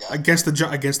 yeah, my guy. Against the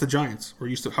Giants.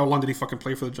 How long did he fucking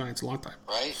play for the Giants? A long time.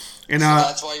 Right. And so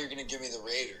that's why you're gonna give me the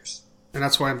Raiders. And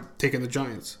that's why I'm taking the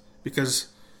Giants because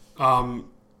I don't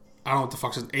know what the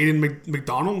fuck's his Aiden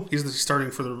McDonald. He's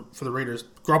starting for the Raiders.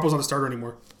 Garoppolo's not the starter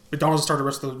anymore. McDonald's the starter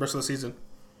the rest of the season.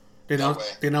 They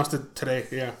announced it today.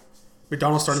 Yeah,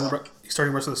 McDonald's starting the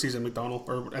rest of the season. McDonald,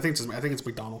 or I think it's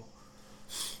McDonald.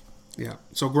 Yeah.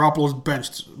 So Garoppolo's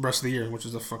benched the rest of the year, which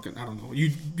is a fucking I don't know.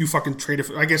 You fucking traded.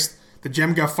 I guess the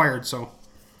GM got fired. So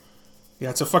yeah,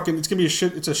 it's gonna be a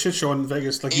shit show in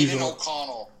Vegas like usual. Aiden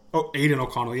O'Connell. Oh, Aiden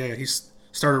O'Connell. Yeah, he's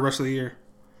started the rest of the year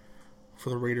for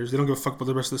the Raiders. They don't give a fuck about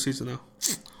the rest of the season now.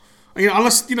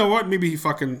 Unless you know what, maybe he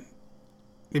fucking,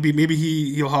 maybe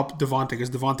he'll help Devontae because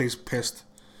Devontae's pissed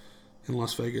in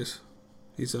Las Vegas.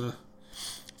 He thought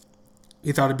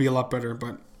it'd be a lot better,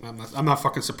 but I'm not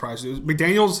fucking surprised.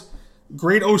 McDaniels,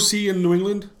 great OC in New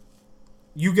England.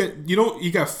 You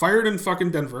got fired in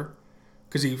fucking Denver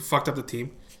because he fucked up the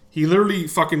team. He literally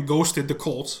fucking ghosted the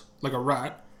Colts like a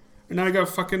rat. And now he got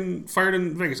fucking fired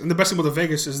in Vegas. And the best thing about the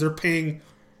Vegas is they're paying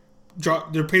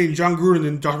John Gruden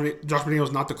and Josh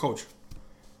McDaniels not the coach.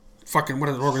 Fucking what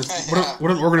an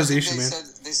organization, man.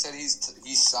 They said he's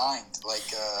signed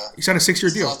he signed a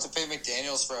 6-year deal. He'll have to pay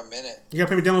McDaniels for a minute. You got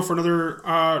to pay McDaniels for another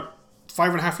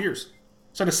 5.5 years.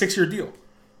 Signed a 6-year deal.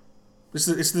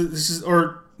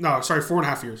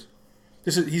 4.5 years.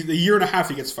 He's a year and a half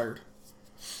he gets fired.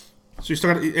 So you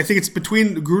still got. I think it's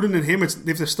between Gruden and him.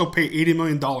 They have to still pay $80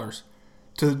 million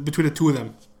between the two of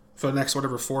them for the next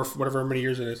whatever many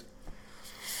years it is.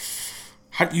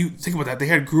 How do you think about that? They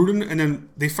had Gruden and then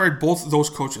they fired both of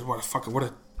those coaches. What a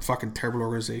fucking terrible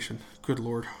organization. Good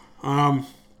lord. Another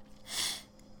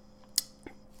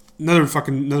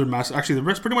mess. Actually, the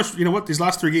rest pretty much. You know what? These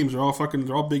last 3 games are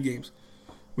all big games.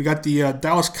 We got the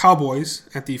Dallas Cowboys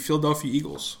at the Philadelphia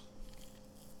Eagles.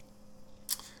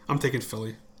 I'm taking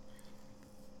Philly.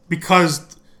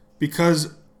 Because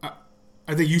I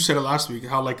think you said it last week,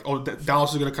 how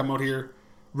Dallas is going to come out here,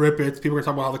 rip it. People are going to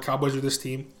talk about how the Cowboys are this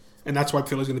team. And that's why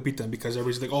Philly's going to beat them because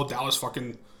everybody's like, Dallas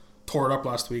fucking tore it up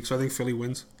last week. So I think Philly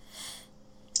wins.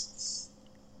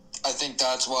 I think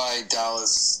that's why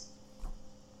Dallas...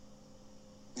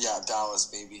 Yeah, Dallas,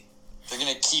 baby. They're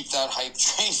going to keep that hype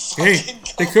train fucking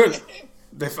going. They could.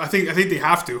 I think they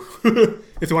have to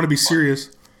if they want to be serious.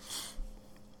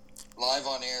 Live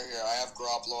on air here, I have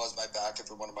Garoppolo as my backup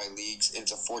for one of my leagues.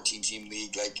 It's a 14-team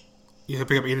league. You have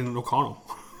to pick up Aiden O'Connell.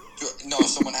 No,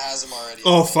 someone has him already.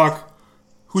 Oh, fuck.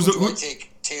 Do I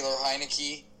take Taylor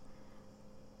Heineke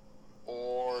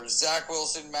or Zach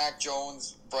Wilson, Mac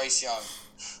Jones, Bryce Young?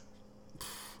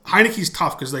 Heineke's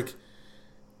tough because,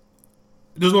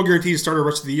 there's no guarantee he's starting the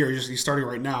rest of the year. He's starting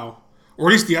right now. Or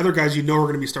at least the other guys are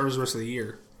going to be starters the rest of the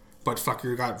year. But fuck,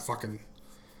 you got fucking...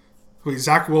 Wait,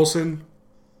 Zach Wilson...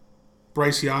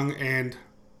 Bryce Young and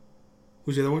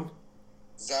who's the other one?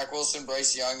 Zach Wilson,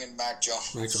 Bryce Young, and Mac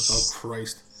Jones. Mac Jones. Oh,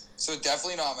 Christ. So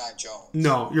definitely not Mac Jones.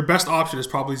 No, your best option is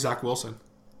probably Zach Wilson.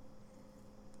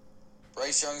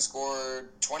 Bryce Young scored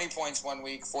 20 points one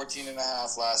week,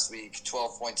 14.5 last week,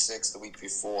 12.6 the week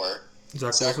before.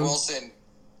 Zach Wilson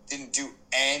didn't do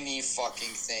any fucking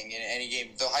thing in any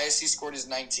game. The highest he scored is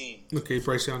 19. Okay,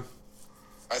 Bryce Young.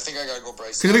 I think I gotta go Bryce Young.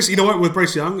 Because at least, you know what, with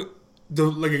Bryce Young,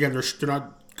 they're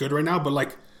not good right now, but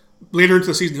later into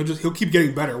the season he'll keep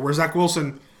getting better. Where Zach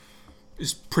Wilson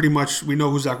is pretty much, we know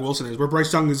who Zach Wilson is. Where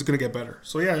Bryce Young is going to get better.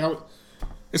 So yeah,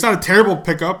 it's not a terrible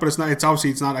pickup, but it's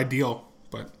obviously not ideal.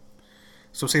 But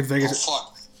so say Vegas. Oh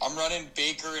fuck! I'm running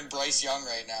Baker and Bryce Young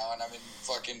right now, and I'm in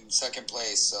fucking second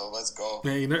place. So let's go.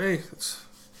 Yeah, it's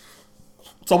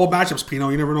all about matchups, Pino.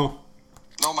 You never know.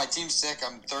 No, my team's sick.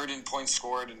 I'm third in points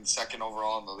scored and second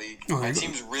overall in the league. Oh, my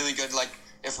team's really good.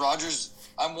 If Rodgers.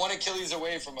 I'm one Achilles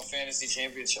away from a fantasy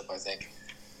championship, I think.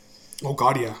 Oh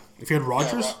God, yeah. If you had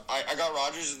Rodgers, yeah, I got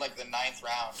Rodgers in like the 9th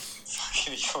round.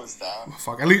 Fucking, he goes down.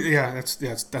 Fuck. At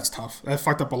least, that's tough. That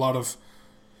fucked up a lot of.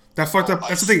 That fucked up.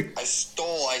 That's the thing. I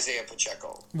stole Isaiah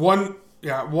Pacheco. One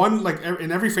like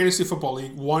in every fantasy football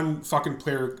league, one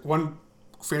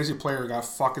fantasy player got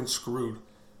fucking screwed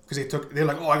because they're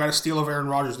like, oh, I got to steal of Aaron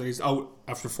Rodgers, and he's out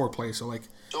after 4 plays. So like,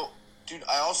 dude,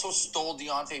 I also stole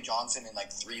Deontay Johnson in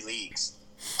like 3 leagues.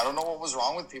 I don't know what was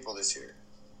wrong with people this year.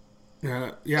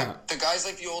 Yeah. Like, the guy's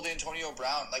like the old Antonio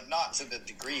Brown, like not to the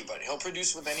degree, but he'll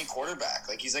produce with any quarterback.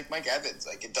 Like he's like Mike Evans.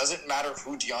 Like it doesn't matter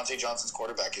who Deontay Johnson's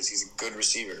quarterback is. He's a good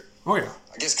receiver. Oh yeah.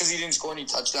 I guess because he didn't score any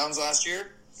touchdowns last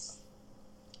year.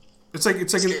 It's like in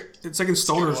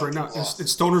Stoners right now.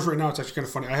 It's Stoners right now. It's actually kind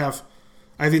of funny. I have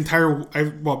the entire.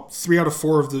 3 out of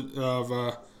 4 of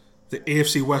the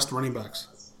AFC West running backs.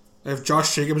 I have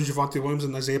Josh Jacobs, Javonte Williams,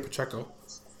 and Isaiah Pacheco.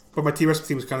 But my rest of the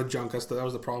team is kind of junk. That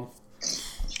was the problem.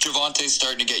 Javante's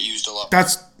starting to get used a lot.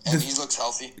 And he looks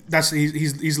healthy.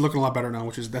 He's looking a lot better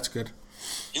now, that's good.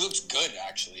 He looks good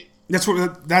actually. That's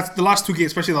the last 2 games,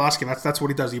 especially the last game. That's what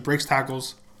he does. He breaks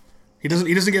tackles. He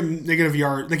doesn't get negative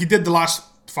yard like he did the last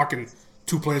fucking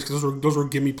 2 plays because those were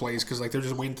gimme plays because like they're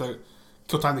just waiting to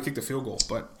kill time to kick the field goal.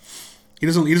 But he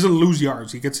doesn't lose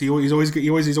yards. He's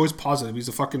always positive. He's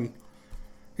just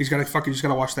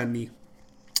gotta watch that knee.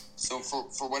 So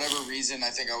for whatever reason, I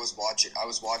think I was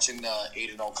watching the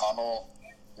Aiden O'Connell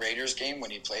Raiders game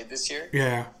when he played this year.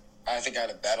 Yeah. I think I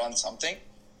had a bet on something.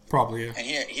 Probably, yeah. And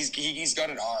he's got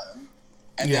an arm.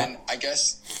 And then I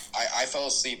guess I fell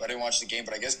asleep. I didn't watch the game,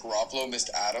 but I guess Garoppolo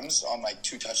missed Adams on like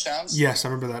 2 touchdowns. Yes, I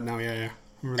remember that now. Yeah.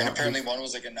 And apparently one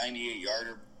was like a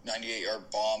 98-yard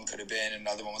bomb could have been.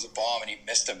 Another one was a bomb, and he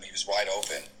missed him. He was wide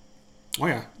open. Oh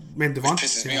yeah, man, Devontae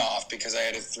pisses me off because I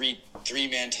had a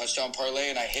three-man touchdown parlay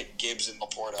and I hit Gibbs and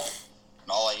Laporta, and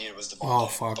all I needed was Devontae. Oh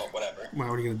fuck! But whatever. Well,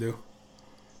 what are you gonna do?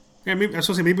 Yeah, maybe I was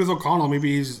supposed to say maybe with O'Connell,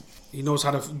 maybe he knows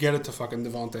how to get it to fucking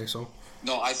Devontae. So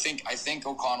no, I think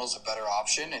O'Connell's a better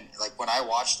option, and like when I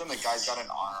watched him, the guy's got an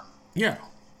arm. Yeah.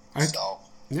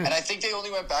 And I think they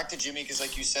only went back to Jimmy because,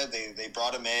 like you said, they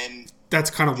brought him in. That's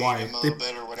kind of why him a little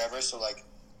bit or whatever. So like.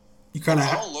 You kind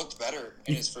of looked better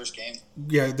in his first game.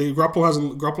 Yeah,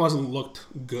 Garoppolo hasn't looked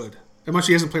good. As much as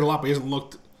he hasn't played a lot, but he hasn't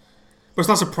looked. But it's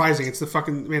not surprising. It's the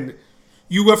fucking man.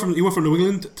 You went from New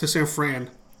England to San Fran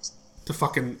to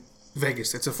fucking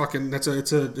Vegas. It's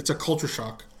a culture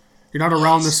shock. You're not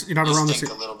around this. You're not around this.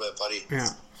 A little bit, buddy. Yeah.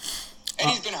 And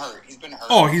he's been hurt.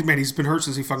 Oh, he's been hurt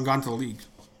since he fucking got into the league.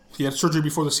 He had surgery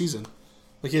before the season.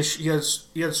 Like he had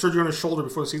surgery on his shoulder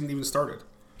before the season even started.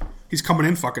 He's coming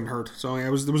in fucking hurt. So yeah,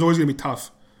 it was always gonna be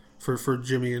tough for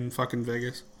Jimmy in fucking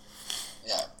Vegas.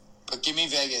 Yeah, but give me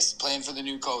Vegas playing for the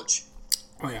new coach.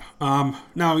 Oh yeah.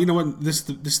 Now you know what? This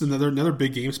is another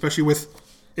big game, especially with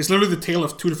it's literally the tale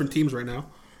of 2 different teams right now.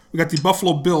 We got the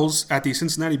Buffalo Bills at the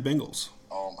Cincinnati Bengals.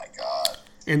 Oh my god!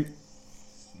 And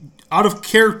out of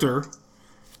character,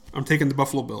 I'm taking the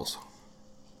Buffalo Bills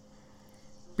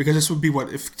because this would be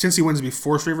what if Cincy wins, it'd be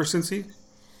 4 straight for Cincy.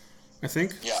 I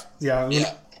think. Yeah.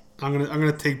 I'm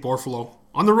gonna take Buffalo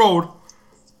on the road,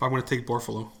 but I'm gonna take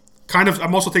Buffalo.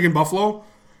 I'm also taking Buffalo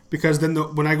because then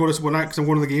because I'm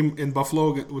going to the game in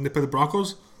Buffalo when they play the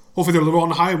Broncos. Hopefully they're a little on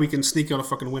the high and we can sneak out a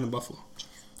fucking win in Buffalo.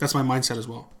 That's my mindset as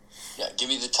well. Yeah, give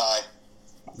me the tie.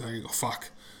 There you go. Fuck.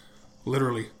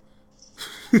 Literally.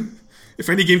 If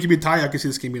any game can be a tie, I can see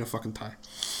this game being a fucking tie.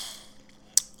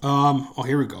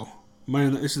 Here we go.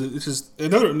 This is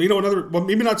another. Well,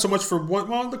 maybe not so much for one.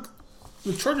 Well,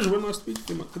 the Chargers win last week.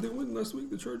 Did they win last week?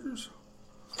 The Chargers.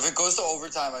 If it goes to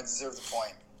overtime, I deserve the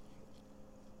point.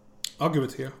 I'll give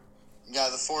it to you. Yeah,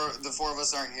 the four of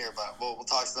us aren't here, but we'll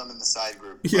talk to them in the side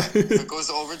group. Yeah. If it goes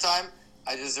to overtime,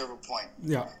 I deserve a point.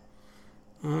 Yeah.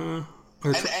 And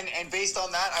based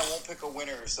on that, I won't pick a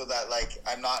winner so that like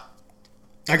I'm not.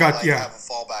 Have a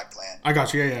fallback plan. I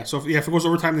got you. Yeah. So if it goes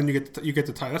overtime, then you get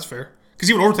the tie. That's fair. Because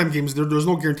even overtime games, there's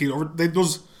no guaranteed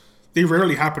they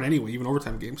rarely happen anyway. Even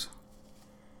overtime games.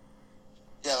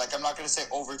 Yeah, like I'm not going to say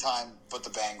overtime, but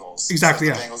the Bengals. Exactly.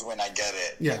 So if the Bengals win, I get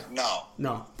it. Yeah. Like,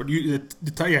 no. But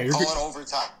the tie. Yeah, you're call good. it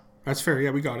overtime. That's fair.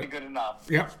 Yeah, we got it. Good enough.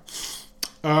 Yeah.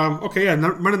 Okay. Yeah.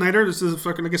 Monday Nighter. This is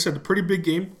fucking like I said, a pretty big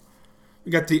game.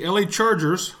 We got the LA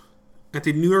Chargers at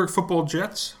the New York Football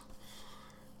Jets,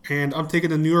 and I'm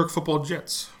taking the New York Football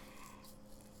Jets.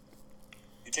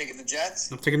 You taking the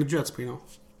Jets? I'm taking the Jets, Pino.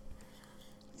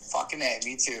 Fucking A,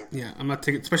 me too. Yeah, I'm not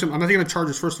taking the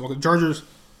Chargers first of all. The Chargers,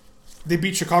 they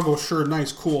beat Chicago, sure,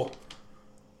 nice, cool,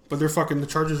 but the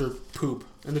Chargers are poop,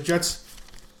 and the Jets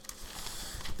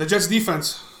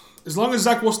defense. As long as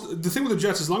Zach Wilson, the thing with the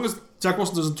Jets, as long as Zach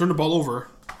Wilson doesn't turn the ball over,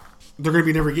 they're going to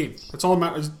be in every game. That's all that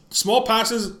matters. Small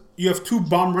passes, you have 2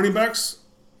 bomb running backs,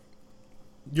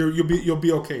 you'll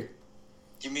be okay.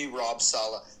 Give me Rob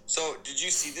Saleh. So, did you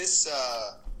see this?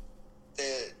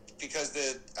 Because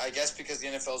the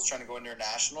NFL is trying to go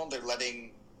international, they're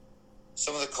letting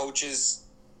some of the coaches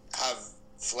have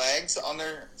flags on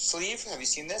their sleeve. Have you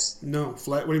seen this? No,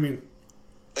 flag. What do you mean?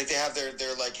 Like they have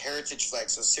their like heritage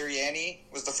flags. So Sirianni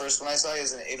was the first one I saw. He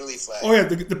has an Italy flag. Oh yeah,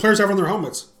 the players have on their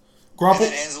helmets. And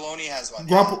then Anzalone has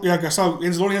one. I saw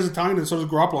Anzalone has Italian, and so does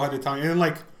Garoppolo had Italian. And then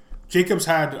like Jacobs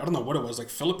had, I don't know what it was, like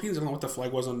Philippines. I don't know what the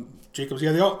flag was on Jacobs.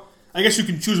 Yeah, they all. I guess you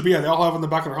can choose, but yeah, they all have on the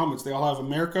back of their helmets. They all have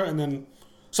America, and then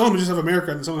some of them just have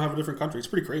America, and some of them have a different country. It's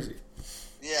pretty crazy.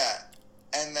 Yeah,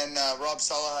 and then Rob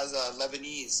Saleh has a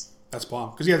Lebanese. That's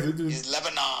bomb. Because he's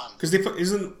Lebanon. Because they put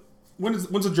when's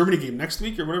the Germany game next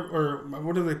week or whatever, or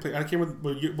what do they play? I can't remember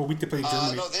what week they play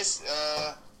Germany. No, this.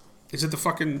 Is it the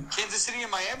fucking Kansas City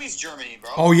and Miami's Germany,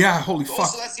 bro? Oh yeah, holy fuck!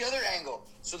 So that's the other angle.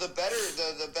 So the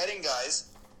betting guys.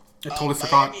 I totally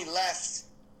forgot. Miami left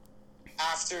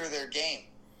after their game.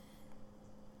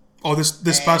 Oh,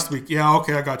 this past week. Yeah,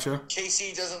 okay, I gotcha.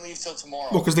 KC doesn't leave till tomorrow.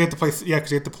 Well, because they have to play. Yeah, because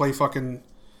they have to play fucking.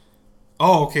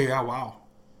 Oh, okay. Yeah, wow.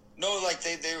 No, like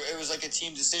it was like a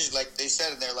team decision. Like they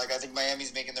said, and they're like, I think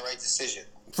Miami's making the right decision.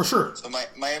 For sure. So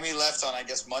Miami left on, I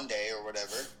guess, Monday or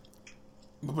whatever.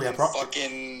 But yeah,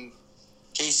 fucking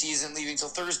KC isn't leaving till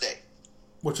Thursday.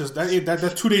 Which is that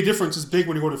 2-day difference is big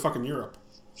when you go to fucking Europe.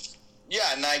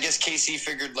 Yeah, and I guess KC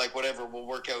figured like whatever, we'll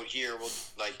work out here. We'll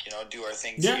do our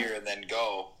things here and then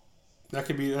go. That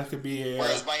could be.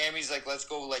 Whereas Miami's like, let's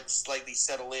go like slightly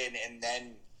settle in and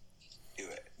then do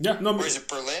it. Yeah, no. Or is it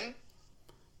Berlin?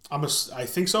 I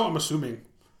think so. I'm assuming.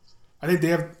 I think they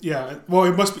have. Yeah. Well,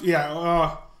 it must be.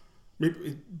 Yeah.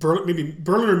 Maybe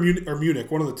Berlin or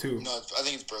Munich. One of the two. No, I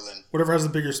think it's Berlin. Whatever has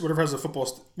the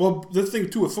football. Well, the thing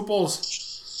too with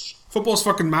football's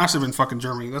fucking massive in fucking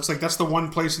Germany. That's the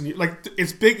one place in like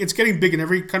it's big. It's getting big in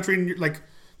every country. In, like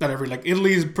not every. Like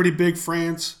Italy is pretty big.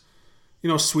 France.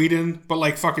 Sweden, but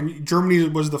like fucking Germany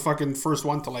was the fucking first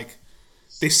one to like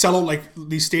they sell out like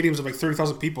these stadiums of like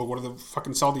 30,000 people. What do they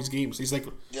fucking sell these games? These like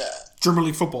German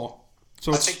league football.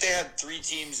 So I think they had 3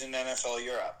 teams in NFL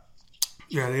Europe.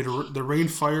 Yeah, they had the Rain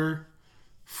Fire,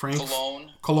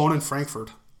 Cologne, and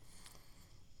Frankfurt.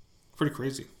 Pretty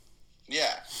crazy.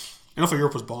 Yeah. NFL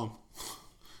Europe was bomb.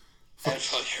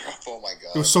 NFL Europe, oh my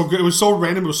god. It was so good. It was so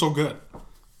random. It was so good.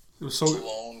 It was so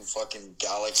Cologne fucking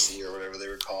Galaxy or whatever they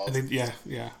were called. And then, yeah.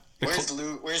 Where's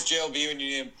JLB when you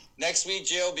need him? Next week,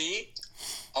 JLB,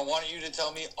 I want you to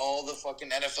tell me all the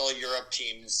fucking NFL Europe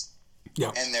teams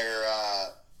and their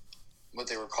what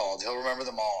they were called. He'll remember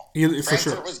them all. Yeah, for sure.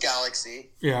 Frankfurt was Galaxy.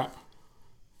 Yeah.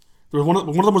 There was one of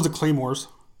them was the Claymores.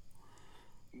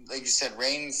 Like you said,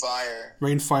 Rain Fire.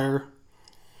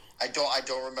 I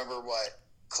don't remember what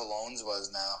Cologne's was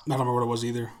now. I don't remember what it was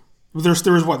either.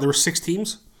 There were 6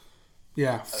 teams?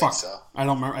 Yeah, fuck. Think so. I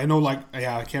don't remember. I know,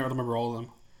 I can't remember all of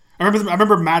them. I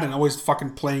remember Madden always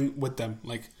fucking playing with them,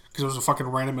 like, because it was a fucking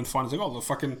random and fun. It's like,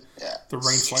 the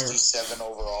Rain Fire. 67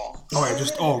 overall. Oh yeah,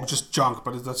 just junk.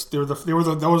 But that was the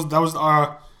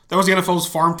NFL's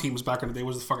farm teams back in the day.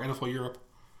 Was the fucking NFL Europe.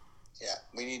 Yeah,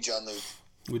 we need John Luke.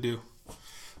 We do. But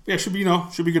yeah, should be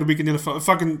good week in the NFL.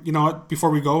 Fucking, before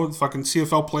we go, fucking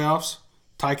CFL playoffs,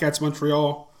 Ticats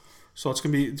Montreal. So it's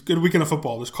going to be a good weekend of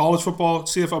football. There's college football,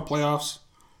 CFL playoffs,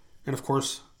 and, of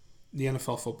course, the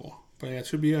NFL football. But, yeah, it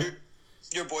should be a...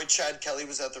 Your boy Chad Kelly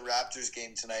was at the Raptors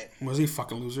game tonight. Was he a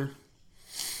fucking loser?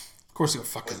 Of course he was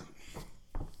fucking...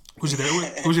 Who's he there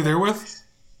with? Who's he there with?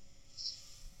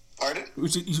 Pardon? Who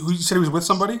said he was with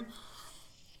somebody?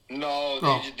 No,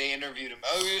 they interviewed him.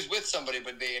 Oh, he was with somebody,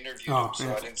 but they interviewed him, so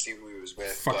I didn't see who he was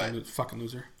with. Fucking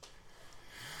loser.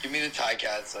 Give me the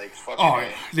Ticats, like fucking. Oh,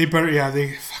 they better. Yeah,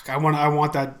 they. Fuck, I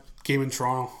want that game in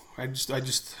Toronto. I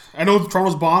know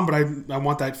Toronto's bomb, but I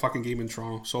want that fucking game in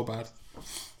Toronto so bad.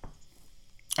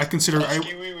 I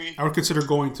would consider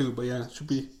going too, but yeah, it should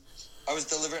be. I was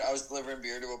delivering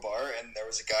beer to a bar, and there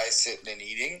was a guy sitting and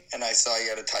eating, and I saw he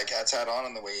had a Ticats hat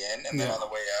on the way in, and then on the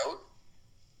way out,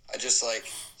 I just like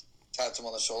tapped him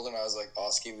on the shoulder, and I was like,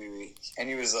 "Oski wee wee," and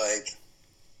he was like,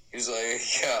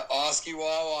 "Yeah, Oski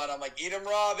Wawa," and I'm like, "Eat him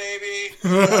raw, baby."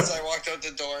 As I walked out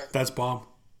the door. That's bomb.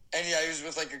 And yeah, he was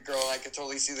with like a girl. I could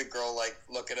totally see the girl like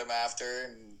look at him after,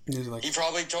 and he's like, he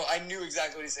probably told. I knew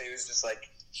exactly what he said. He was just like,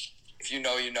 "If you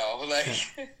know, you know." Like,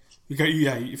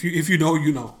 if you know,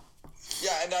 you know.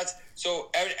 Yeah, and that's so.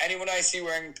 Anyone I see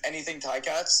wearing anything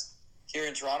Ticats here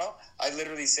in Toronto, I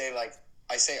literally say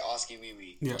I say Oski wee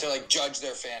wee to like judge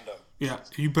their fandom. Yeah,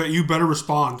 you better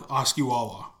respond Oski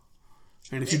Wawa.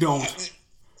 And if you don't,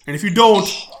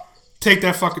 take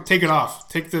it off.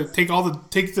 Take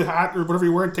the hat or whatever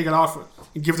you're wearing, take it off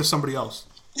and give it to somebody else.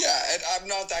 Yeah, and I'm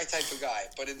not that type of guy,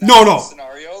 but in that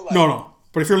scenario, like, no.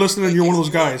 But if you're listening and you're one of those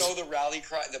guys, know the rally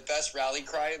cry, the best rally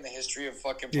cry in the history of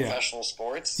fucking professional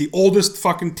sports. The oldest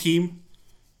fucking team,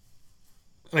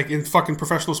 like in fucking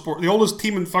professional sport, the oldest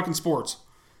team in fucking sports,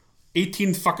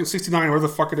 1869, whatever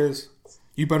the fuck it is.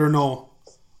 You better know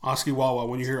Oski Wawa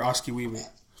when you hear Oski Wee Wee.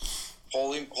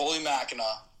 Holy Mackinac.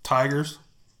 Tigers,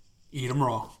 eat 'em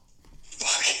raw.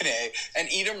 Fucking A. And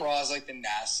eat 'em raw is like the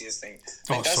nastiest thing.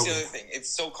 Like, that's so the other thing. It's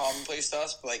so commonplace to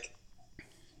us, but like.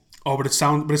 Oh, but it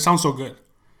sounds so good.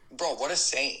 Bro, what a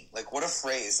saying. Like, what a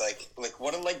phrase. Like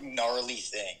what a, like, gnarly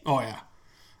thing. Oh, yeah.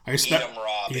 Eat 'em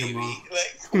raw, baby. 'Em raw.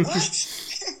 Like, what?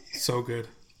 So good.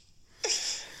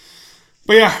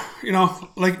 But yeah,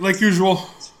 like usual,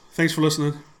 thanks for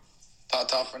listening.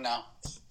 Ta-ta for now.